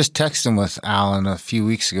 I was just texting with Alan a few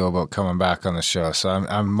weeks ago about coming back on the show, so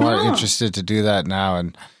I'm more interested to do that now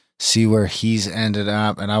and see where he's ended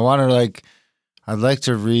up. And I want to I'd like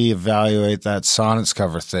to reevaluate that Sonnets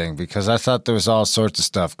cover thing because I thought there was all sorts of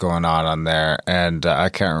stuff going on there, and I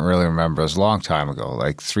can't really remember. It was a long time ago,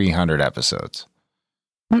 like 300 episodes.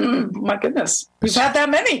 My goodness. We've had that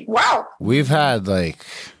many. Wow. We've had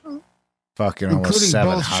fucking almost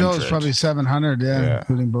 700. Both shows, probably 700,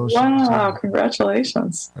 including both shows. Wow,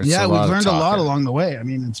 congratulations. We've learned a lot along the way. I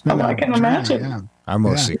mean, it's been I can imagine. Yeah. I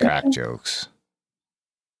mostly crack jokes.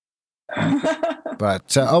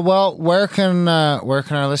 But where can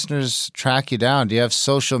our listeners track you down? Do you have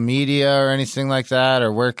social media or anything like that,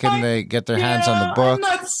 or where can they get their hands on the book?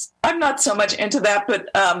 I'm not so much into that, but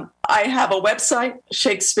I have a website,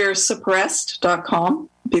 Shakespeare-Suppressed.com.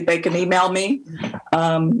 They can email me.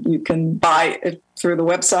 You can buy it through the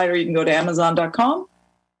website, or you can go to Amazon.com.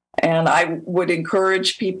 And I would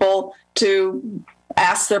encourage people to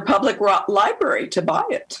ask their public library to buy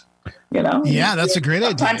it. Yeah, that's a great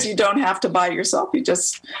idea. Sometimes you don't have to buy it yourself. You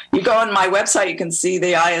go on my website, you can see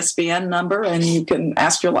the ISBN number, and you can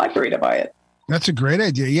ask your library to buy it. That's a great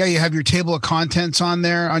idea. Yeah, you have your table of contents on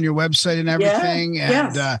there on your website and everything,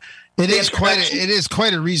 and it is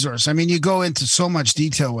quite a resource. I mean, you go into so much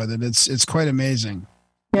detail with it. It's quite amazing.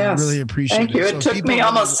 Yes, I really appreciate it. Thank you. It took me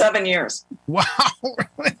almost 7 years. Wow,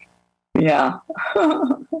 really? Yeah,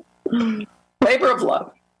 labor of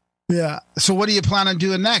love. Yeah. So what do you plan on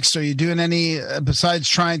doing next? Are you doing any, besides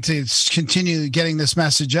trying to continue getting this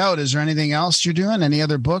message out, is there anything else you're doing? Any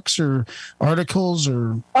other books or articles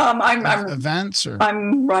or events?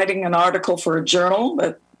 I'm writing an article for a journal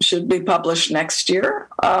that should be published next year.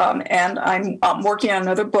 And I'm working on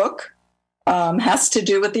another book, has to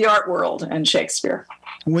do with the art world and Shakespeare.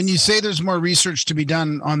 When you say there's more research to be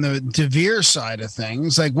done on the De Vere side of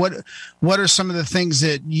things, what are some of the things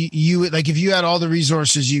that you if you had all the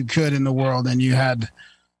resources you could in the world and you had,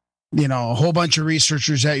 a whole bunch of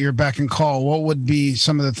researchers at your beck and call, what would be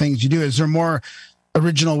some of the things you do? Is there more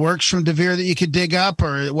original works from De Vere that you could dig up,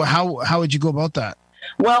 or how would you go about that?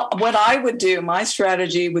 Well, what I would do, my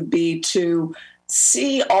strategy would be to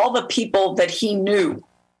see all the people that he knew.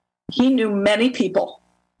 He knew many people.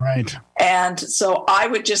 Right. And so I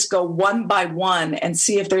would just go one by one and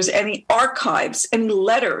see if there's any archives, any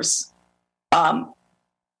letters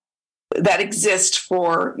that exist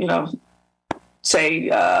for, say,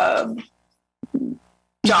 John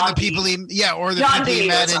the people or the people he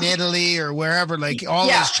met in Italy or wherever, all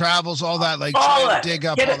his travels, all that, dig up all that get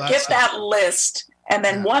stuff. that list, and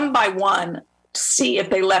then one by one see if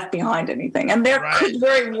they left behind anything. And there could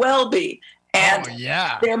very well be. And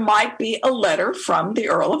there might be a letter from the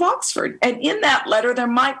Earl of Oxford. And in that letter, there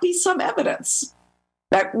might be some evidence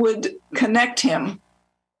that would connect him.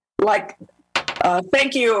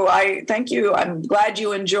 Thank you. I'm glad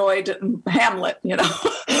you enjoyed Hamlet, or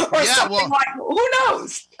something who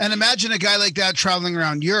knows? And imagine a guy like that traveling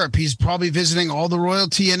around Europe. He's probably visiting all the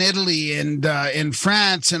royalty in Italy and in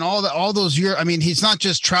France and all those Europe. I mean, he's not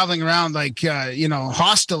just traveling around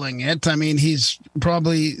hosteling it. I mean, he's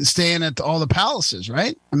probably staying at all the palaces,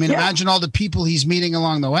 right? I mean, imagine all the people he's meeting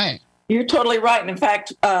along the way. You're totally right. And in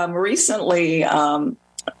fact, recently,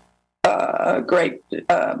 a great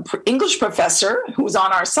English professor who was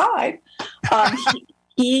on our side,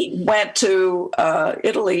 he went to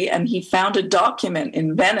Italy and he found a document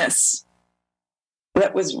in Venice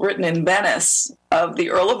that was written in Venice of the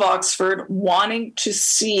Earl of Oxford wanting to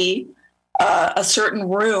see a certain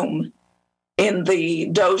room in the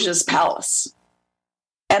Doge's palace.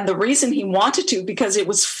 And the reason he wanted to, because it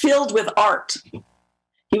was filled with art.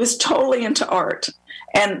 He was totally into art.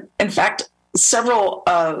 And in fact, several,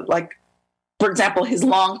 for example, his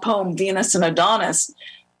long poem, Venus and Adonis,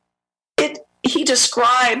 he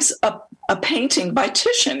describes a painting by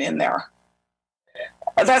Titian in there.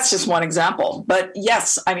 That's just one example. But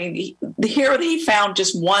yes, I mean, here he found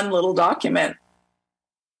just one little document.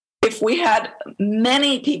 If we had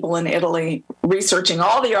many people in Italy researching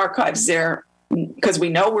all the archives there, because we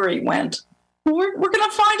know where he went, we're going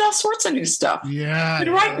to find all sorts of new stuff. Yeah. But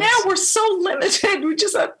right now, we're so limited. We're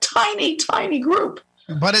just a tiny, tiny group.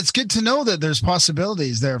 But it's good to know that there's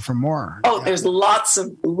possibilities there for more. Oh, there's lots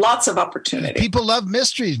of opportunity. People love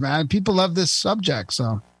mysteries, man. People love this subject.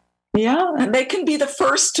 So yeah, and they can be the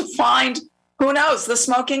first to find, who knows, the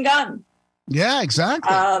smoking gun. Yeah,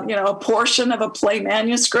 exactly. A portion of a play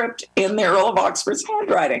manuscript in the Earl of Oxford's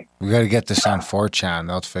handwriting. We got to get this on 4chan.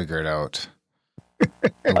 They'll figure it out.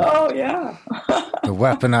 Oh yeah. The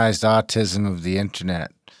weaponized autism of the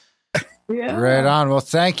internet. Yeah. Right on. Well,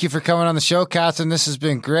 thank you for coming on the show, Katherine. This has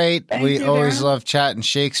been great. We always love chatting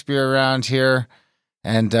Shakespeare around here.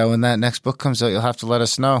 And when that next book comes out, you'll have to let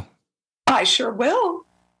us know. I sure will.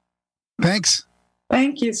 Thanks.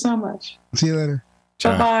 Thank you so much. See you later.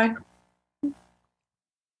 Bye-bye.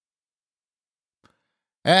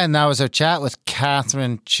 And that was our chat with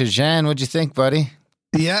Katherine Chiljan. What'd you think, buddy?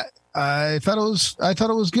 Yeah, I thought it was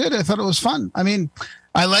good. I thought it was fun. I mean,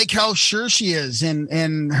 I like how sure she is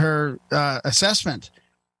in her assessment,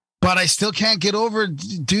 but I still can't get over,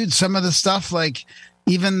 dude, some of the stuff. Like,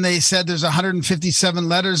 even they said there's 157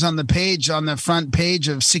 letters on the front page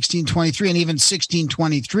of 1623, and even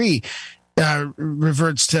 1623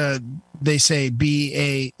 reverts to, they say,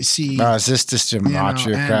 B-A-C. Is this just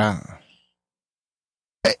gematria crap?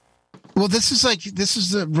 Well, this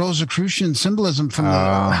is the Rosicrucian symbolism from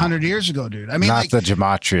 100 years ago, dude. I mean, not the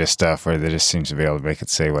gematria stuff where they just seems to be able to make it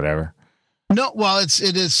say whatever. No, well, it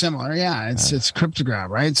is similar. Yeah, it's cryptograph,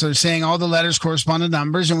 right? So they're saying all the letters correspond to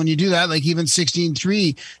numbers, and when you do that, like even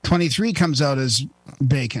 1623 comes out as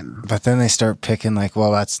bacon. But then they start picking like,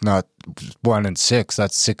 well, that's not 1 and 6,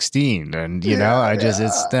 that's 16, and it's not.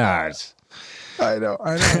 I know.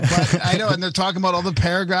 But I know, and they're talking about all the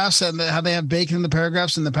paragraphs and how they have bacon in the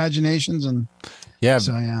paragraphs and the paginations, and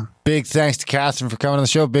Big thanks to Katherine for coming on the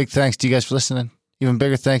show. Big thanks to you guys for listening. Even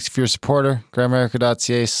bigger thanks if you're a supporter.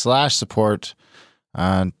 Grimerica.ca/support.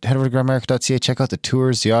 Head over to Grimerica.ca. Check out the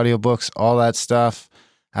tours, the audiobooks, all that stuff.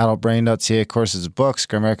 Adultbrain.ca, courses of books.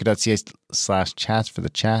 Grimerica.ca/chats for the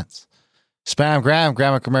chats. Spam Graham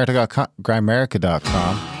at Grimerica.com.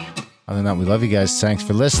 Other than that, we love you guys. Thanks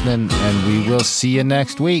for listening, and we will see you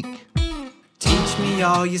next week. Teach me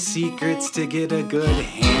all your secrets to get a good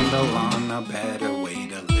handle on a better way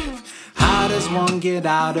to live. How does one get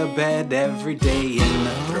out of bed every day in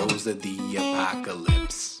the throes of the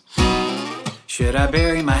apocalypse? Should I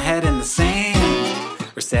bury my head in the sand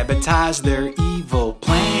or sabotage their evil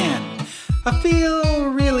plan? I feel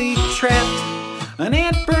really trapped, an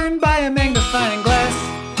ant burned by a magnifying glass.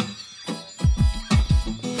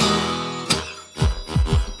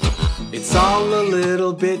 It's all a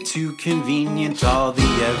little bit too convenient, all the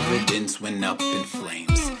evidence went up in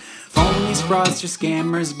flames. Phonies, fraudsters,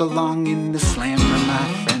 scammers belong in the slammer,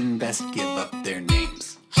 my friend, best give up their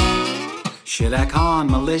names. Should I call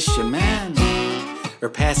on militiamen or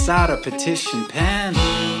pass out a petition pen?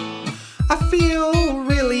 I feel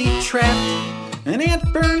really trapped, an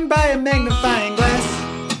ant burned by a magnifying glass.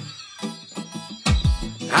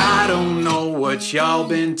 I don't know what y'all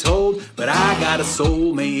been told, but I got a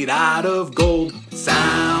soul made out of gold.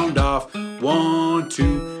 Sound off, 1,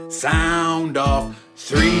 2, sound off,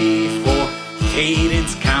 3, 4,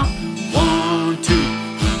 cadence count, 1, 2,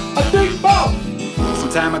 a 3, 4.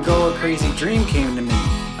 Some time ago a crazy dream came to me.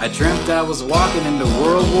 I dreamt I was walking into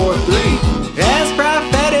World War III. As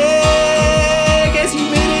prophetic as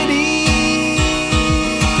humidity,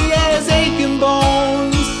 as aching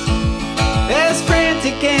bones, as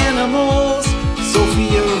frantic animals.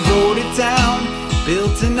 Sophia wrote it down,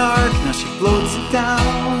 built an ark, now she floats it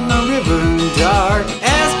down a river dark.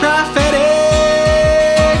 As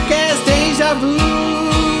prophetic as deja vu,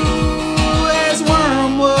 as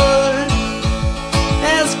wormwood,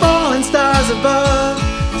 as falling stars above.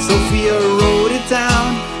 Sophia wrote it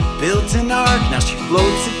down, built an ark, now she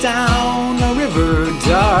floats it down a river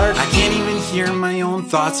dark. I can't even hear my own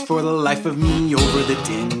thoughts for the life of me over the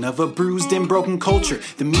din of a bruised and broken culture.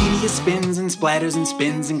 The media spins and splatters and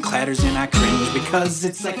spins and clatters, and I cringe because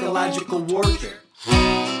it's psychological warfare.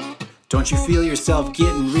 Don't you feel yourself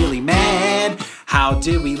getting really mad? How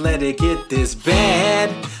did we let it get this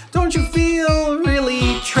bad? Don't you feel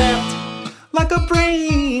really trapped, like a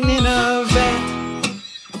brain in a vat?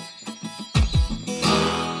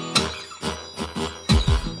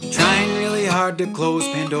 Trying really hard to close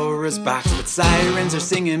Pandora's box, but sirens are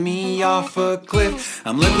singing me off a cliff.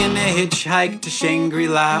 I'm looking to hitchhike to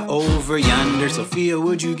Shangri-La over yonder. Sophia,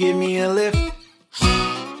 would you give me a lift?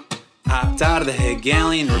 Hopped out of the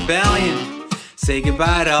Hegelian rebellion. Say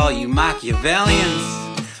goodbye to all you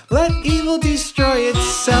Machiavellians. Let evil destroy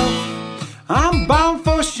itself. I'm bound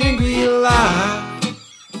for Shangri-La.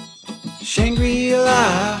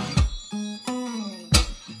 Shangri-La.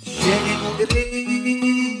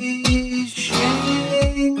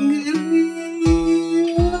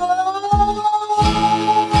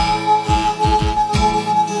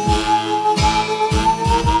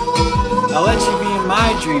 I'll let you be in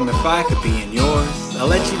my dream if I could be in yours. I'll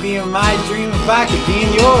let you be in my dream if I could be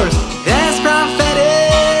in yours. As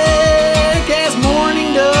prophetic as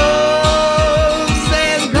morning doves,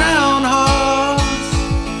 as groundhogs,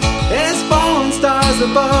 as fallen stars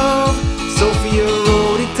above. Sophia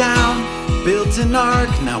wrote it down, built an ark,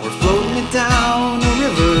 now we're floating it down a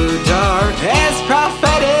river dark. As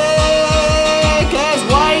prophetic as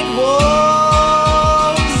white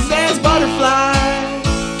wolves, as butterflies,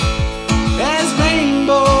 as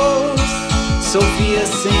rainbows. Sophia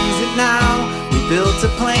sings it now. We built a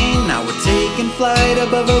plane, now we're taking flight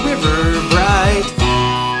above a river bright.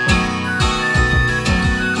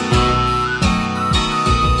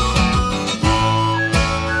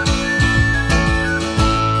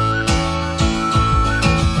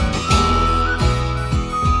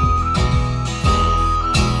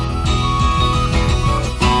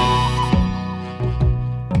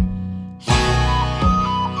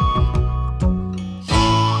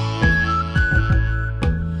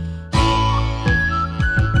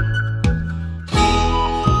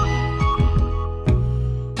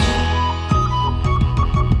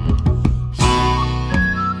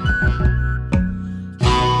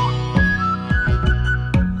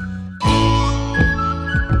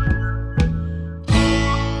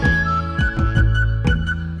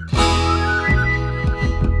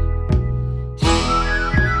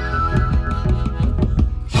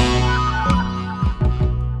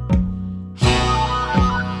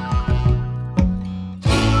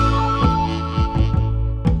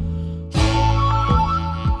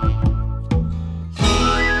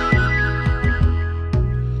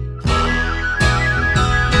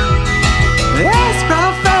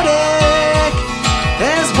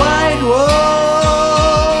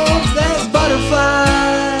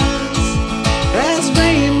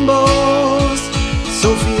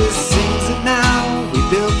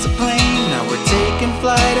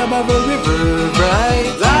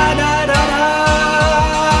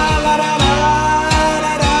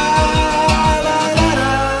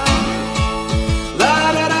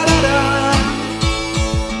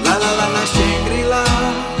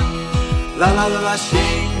 La la la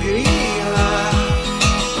Shangri-La.